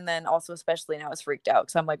 And then also, especially now, it's freaked out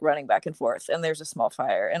because I'm like running back and forth and there's a small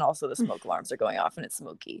fire and also the smoke alarms are going off and it's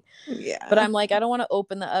smoky. Yeah. But I'm like, I don't want to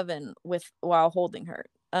open the oven while holding her.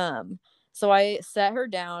 So I set her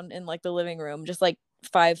down in like the living room, just like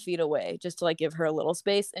 5 feet away, just to like give her a little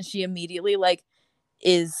space. And she immediately like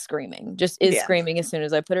is screaming as soon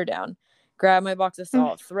as I put her down. Grab my box of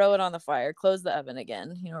salt, throw it on the fire, close the oven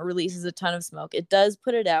again. You know, it releases a ton of smoke. It does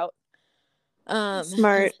put it out.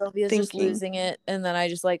 Smart. Sylvia's just losing it. And then I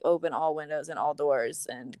just like open all windows and all doors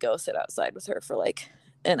and go sit outside with her for like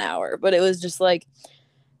an hour. But it was just like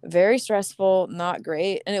very stressful, not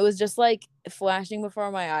great. And it was just like flashing before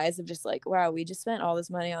my eyes of just like, wow, we just spent all this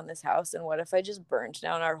money on this house. And what if I just burned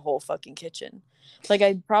down our whole fucking kitchen? Like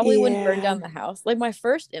I probably wouldn't burn down the house. Like my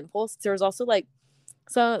first impulse, there was also like,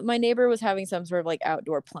 so my neighbor was having some sort of like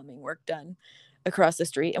outdoor plumbing work done across the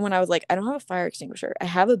street. And when I was like, I don't have a fire extinguisher. I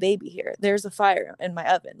have a baby here. There's a fire in my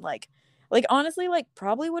oven. Like honestly, like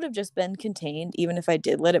probably would have just been contained. Even if I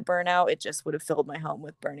did let it burn out, it just would have filled my home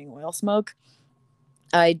with burning oil smoke.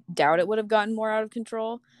 I doubt it would have gotten more out of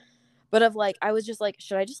control. But I was just like,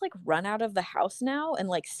 should I just like run out of the house now and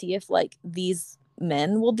like see if like these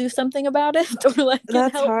men will do something about it or like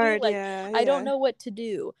that's help hard. me? Like I don't know what to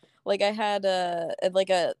do. Like I had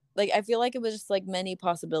I feel like it was just like many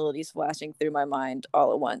possibilities flashing through my mind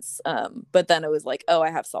all at once. But then it was like, oh,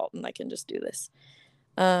 I have salt and I can just do this.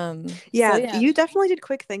 Yeah, you definitely did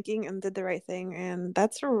quick thinking and did the right thing, and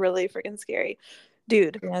that's really freaking scary,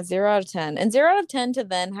 dude. Yeah, 0 out of 10. And 0 out of 10 to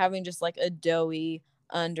then having just like a doughy,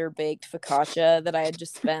 underbaked focaccia that I had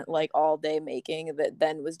just spent like all day making that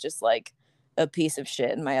then was just like a piece of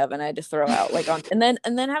shit in my oven I had to throw out like on and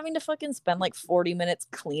then having to fucking spend like 40 minutes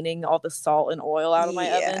cleaning all the salt and oil out of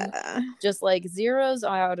my oven. Just like zeros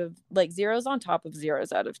on top of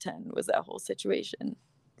zeros out of 10 was that whole situation.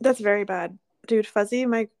 That's very bad. Dude, Fuzzy,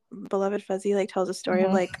 my beloved Fuzzy, like tells a story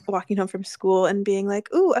of like walking home from school and being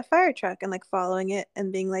like, ooh, a fire truck, and like following it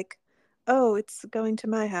and being like, oh, it's going to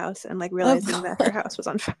my house, and like realizing that her house was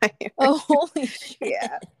on fire. Oh, holy shit.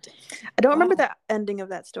 Yeah. I don't remember the ending of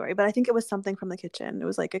that story, but I think it was something from the kitchen. It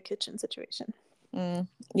was like a kitchen situation. Yeah,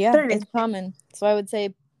 it's common. So I would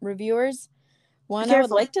say, reviewers, I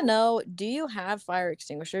would like to know, do you have fire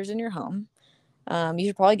extinguishers in your home? You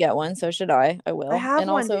should probably get one. So should I. I will. I have one,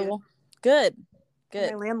 also, dude. Good.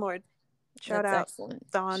 My landlord. Shout out. Excellent.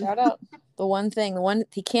 Don. Shout out. The one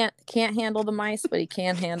he can't handle the mice, but he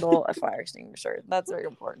can handle a fire extinguisher. That's very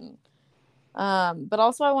important. But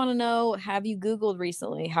also I want to know, have you Googled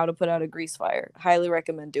recently how to put out a grease fire? Highly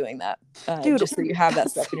recommend doing that. Dude, just so you have that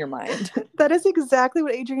stuff in your mind. That is exactly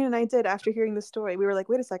what Adrian and I did after hearing the story. We were like,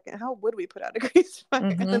 wait a second, how would we put out a grease fire?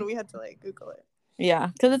 And then we had to like Google it. Yeah,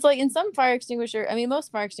 because it's like in some fire extinguisher, I mean,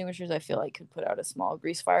 most fire extinguishers I feel like could put out a small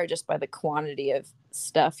grease fire just by the quantity of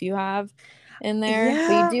stuff you have in there.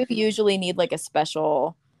 Yeah. But you do usually need like a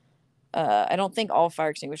special, I don't think all fire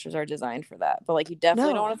extinguishers are designed for that, but like you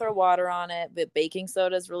definitely don't want to throw water on it. But baking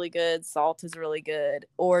soda is really good, salt is really good,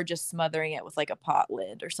 or just smothering it with like a pot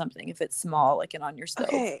lid or something if it's small, like on your stove.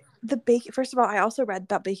 Okay, first of all, I also read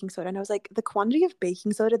about baking soda, and I was like, the quantity of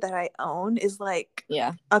baking soda that I own is like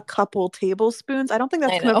a couple tablespoons. I don't think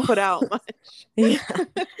that's gonna put out much. Yeah,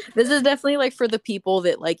 this is definitely like for the people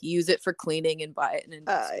that like use it for cleaning and buy it in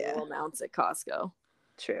industrial amounts at Costco.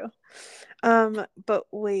 True. But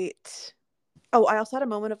wait. Oh, I also had a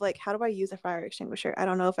moment of like, how do I use a fire extinguisher? I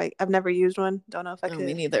don't know if I've never used one. Don't know if I could.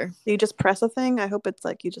 Me neither. You just press a thing? I hope it's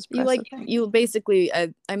like you just press a thing. You basically,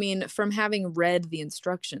 I mean, from having read the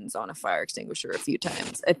instructions on a fire extinguisher a few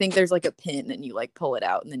times, I think there's like a pin and you like pull it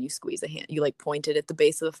out and then you squeeze you like point it at the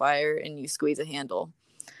base of the fire and you squeeze a handle.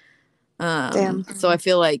 Damn. So I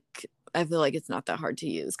feel like it's not that hard to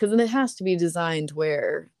use because it has to be designed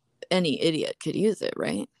where any idiot could use it,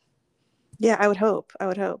 right? Yeah, I would hope.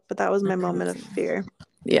 But that was my moment of fear.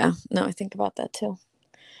 Yeah, no, I think about that too.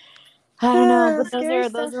 I don't know,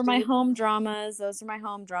 but those are my home dramas.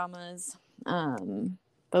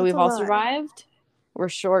 But we've all survived. We're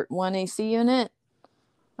short one AC unit.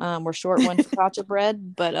 We're short one focaccia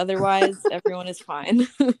bread, but otherwise everyone is fine.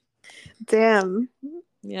 Damn.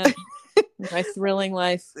 Yeah. My thrilling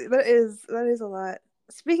life. That is a lot.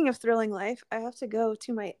 Speaking of thrilling life, I have to go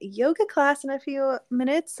to my yoga class in a few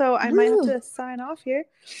minutes, so I might have to sign off here.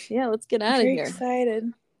 Yeah, let's get out of here.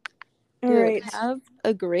 Excited. All right. Have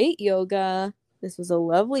a great yoga. This was a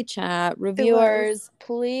lovely chat. Reviewers,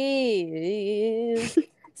 please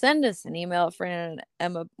send us an email at Fran and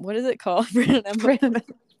Emma. What is it called? Fran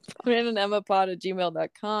and Emma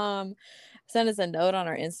pod@gmail.com. Send us a note on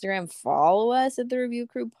our Instagram. Follow us at the Review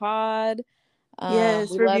Crew Pod. Yes,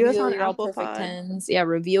 review us on Apple Pod. Yeah,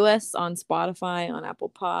 review us on Spotify, on Apple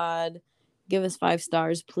Pod. Give us 5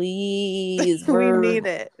 stars, please. We need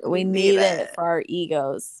it. We need it for our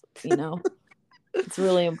egos, you know. It's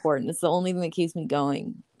really important. It's the only thing that keeps me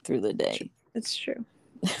going through the day. It's true.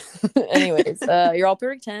 Anyways, you're all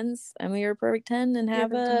perfect 10s. Emma, you're a perfect 10, and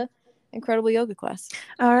have a incredible yoga class.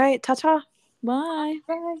 All right, ta-ta. Bye.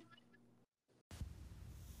 Bye.